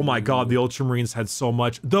 Oh my god, the Ultramarines had so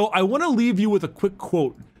much. Though I want to leave you with a quick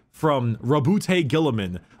quote from Roboute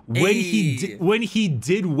Guilliman when he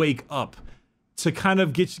did wake up, to kind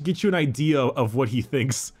of get you an idea of what he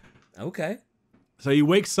thinks. Okay. So he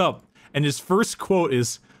wakes up, and his first quote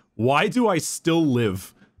is, "Why do I still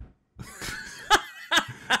live?"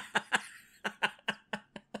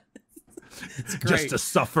 It's great. Just to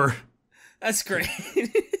suffer. That's great.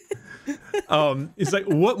 It's like,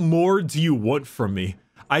 what more do you want from me?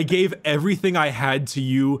 I gave everything I had to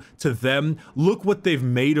you, to them. Look what they've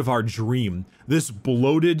made of our dream. This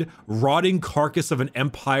bloated, rotting carcass of an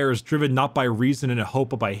empire is driven not by reason and a hope,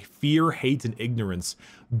 but by fear, hate, and ignorance.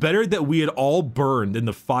 Better that we had all burned in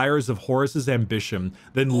the fires of Horus's ambition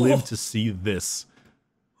than live to see this.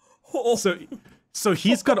 So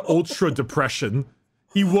he's got ultra depression.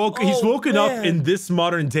 He's woken up in this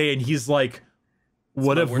modern day, and he's like,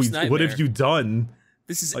 what have you done?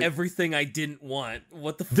 This is like, everything I didn't want.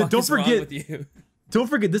 What the fuck is wrong with you? Don't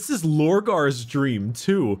forget, this is Lorgar's dream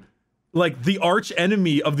too. Like, the arch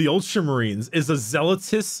enemy of the Ultramarines is a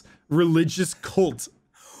zealotous religious cult.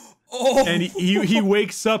 Oh. And he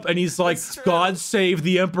wakes up and he's like, God save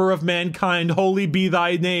the Emperor of mankind, holy be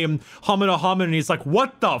thy name, Hamina Hamin, and he's like,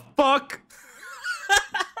 what the fuck?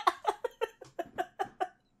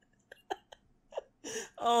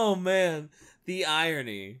 Oh man, the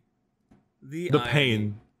irony. The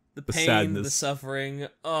pain, the sadness, the suffering.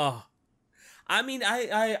 Oh, I mean,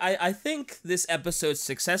 I think this episode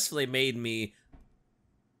successfully made me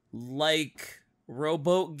like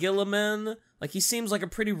Roboute Guilliman. Like, he seems like a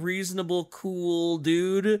pretty reasonable, cool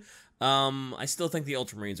dude. I still think the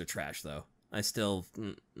Ultramarines are trash, though. I still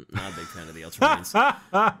not a big fan of the Ultramarines.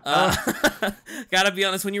 Gotta be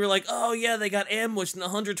honest, when you were like, oh yeah, they got ambushed and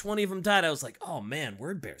 120 of them died, I was like, oh man,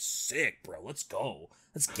 Word Bear's sick, bro. Let's go.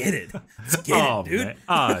 Let's get it. Let's get it, dude.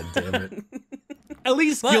 Damn it. At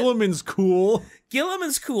least Guilliman's cool.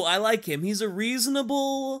 Guilliman's cool. I like him. He's a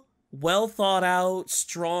reasonable, well thought out,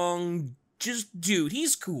 strong, just dude.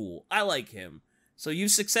 He's cool. I like him. So you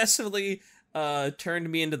successfully turned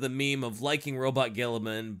me into the meme of liking Roboute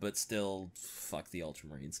Guilliman, but still fuck the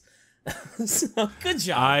Ultramarines. So good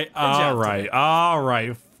job. All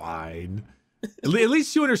right, fine. At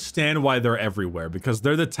least you understand why they're everywhere, because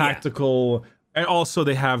they're the tactical, and also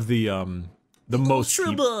they have the most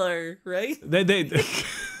Ultra Bar, right? They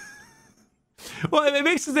well, it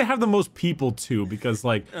makes sense they have the most people too, because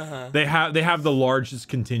like they have the largest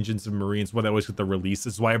contingents of Marines. Why they always get the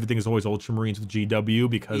releases. Why everything is always Ultramarines with GW,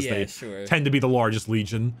 because they tend to be the largest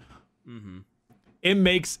legion. Mm-hmm.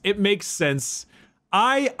 It makes sense.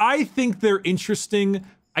 I think they're interesting.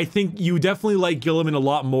 I think you definitely like Guilliman a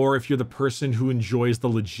lot more if you're the person who enjoys the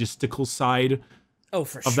logistical side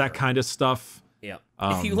of that kind of stuff. Yeah.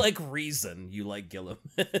 If you like reason, you like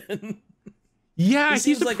Guilliman. Yeah,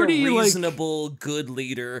 he's like a reasonable, good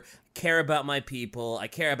leader. Care about my people. I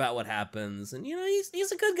care about what happens, and you know,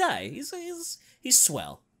 he's a good guy. He's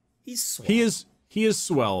swell. He's swell. He is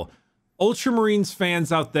swell. Ultramarines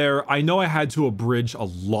fans out there, I know I had to abridge a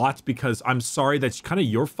lot because I'm sorry, that's kind of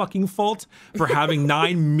your fucking fault for having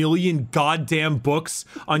 9 million goddamn books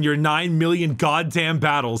on your 9 million goddamn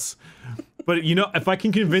battles. But you know, if I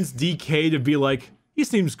can convince DK to be like, he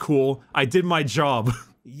seems cool, I did my job.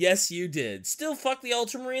 Yes, you did. Still fuck the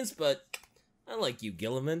Ultramarines, but I like you,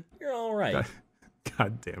 Guilliman. You're all right.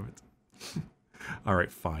 God damn it. All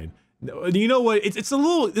right, fine. You know what? It's a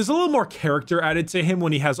little. There's a little more character added to him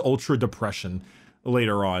when he has ultra depression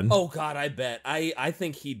later on. Oh God, I bet. I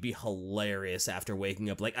think he'd be hilarious after waking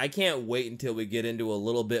up. Like, I can't wait until we get into a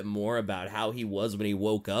little bit more about how he was when he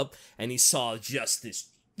woke up and he saw just this.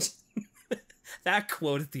 That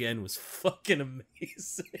quote at the end was fucking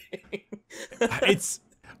amazing.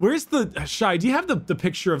 Where's the Shy? Do you have the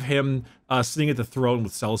picture of him sitting at the throne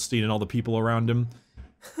with Celestine and all the people around him?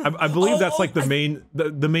 I believe that's like the main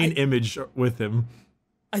image with him.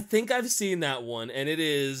 I think I've seen that one, and it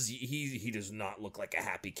is he does not look like a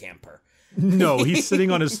happy camper. No, he's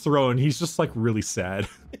sitting on his throne. He's just like really sad.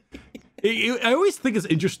 I always think it's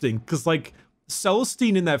interesting because like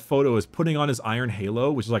Celestine in that photo is putting on his iron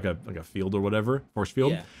halo, which is like a field or whatever, force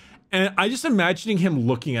field. Yeah. And I just imagining him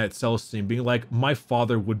looking at Celestine being like, my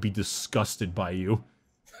father would be disgusted by you.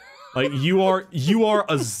 Like, you are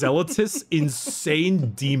a zealotous,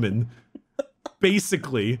 insane demon.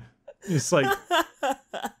 Basically. It's like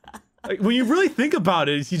when you really think about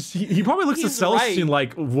it, he probably looks at Celestine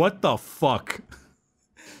like, what the fuck?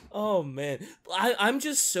 Oh man. I'm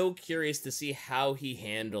just so curious to see how he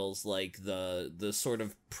handles like the sort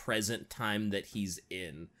of present time that he's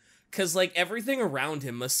in. 'Cause like everything around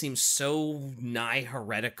him must seem so nigh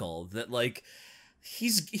heretical that like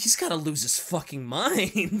he's gotta lose his fucking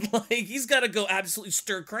mind. Like, he's gotta go absolutely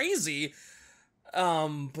stir crazy.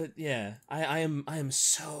 But yeah, I am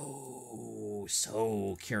so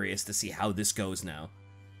curious to see how this goes now.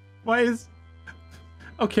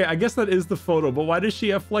 Okay, I guess that is the photo, but why does she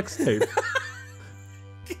have flex tape?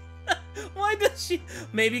 Why does she?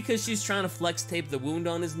 Maybe because she's trying to flex tape the wound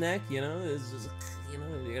on his neck, you know? It's just, you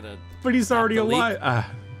know, you gotta... But he's already alive.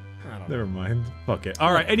 Never mind. Fuck it.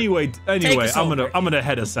 All right. Anyway, I'm gonna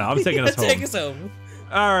head us out. I'm taking us home. Take us home.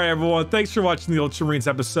 All right, everyone. Thanks for watching the Ultramarines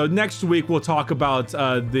episode. Next week we'll talk about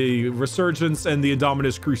the resurgence and the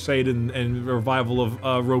Indominus Crusade and revival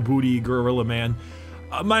of Roboute Guilliman.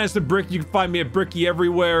 Minus the Brick, you can find me at Bricky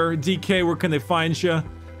everywhere. DK, where can they find you?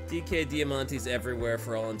 DK Diamante's everywhere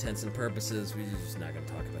for all intents and purposes. We're just not gonna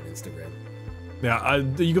talk about Instagram. Yeah,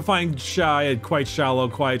 you can find Shy at Quite Shallow,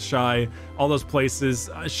 Quiet Shy, all those places.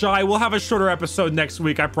 Shy, we'll have a shorter episode next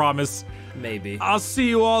week, I promise. Maybe. I'll see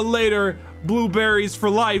you all later. Blueberries for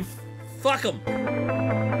life. Fuck 'em.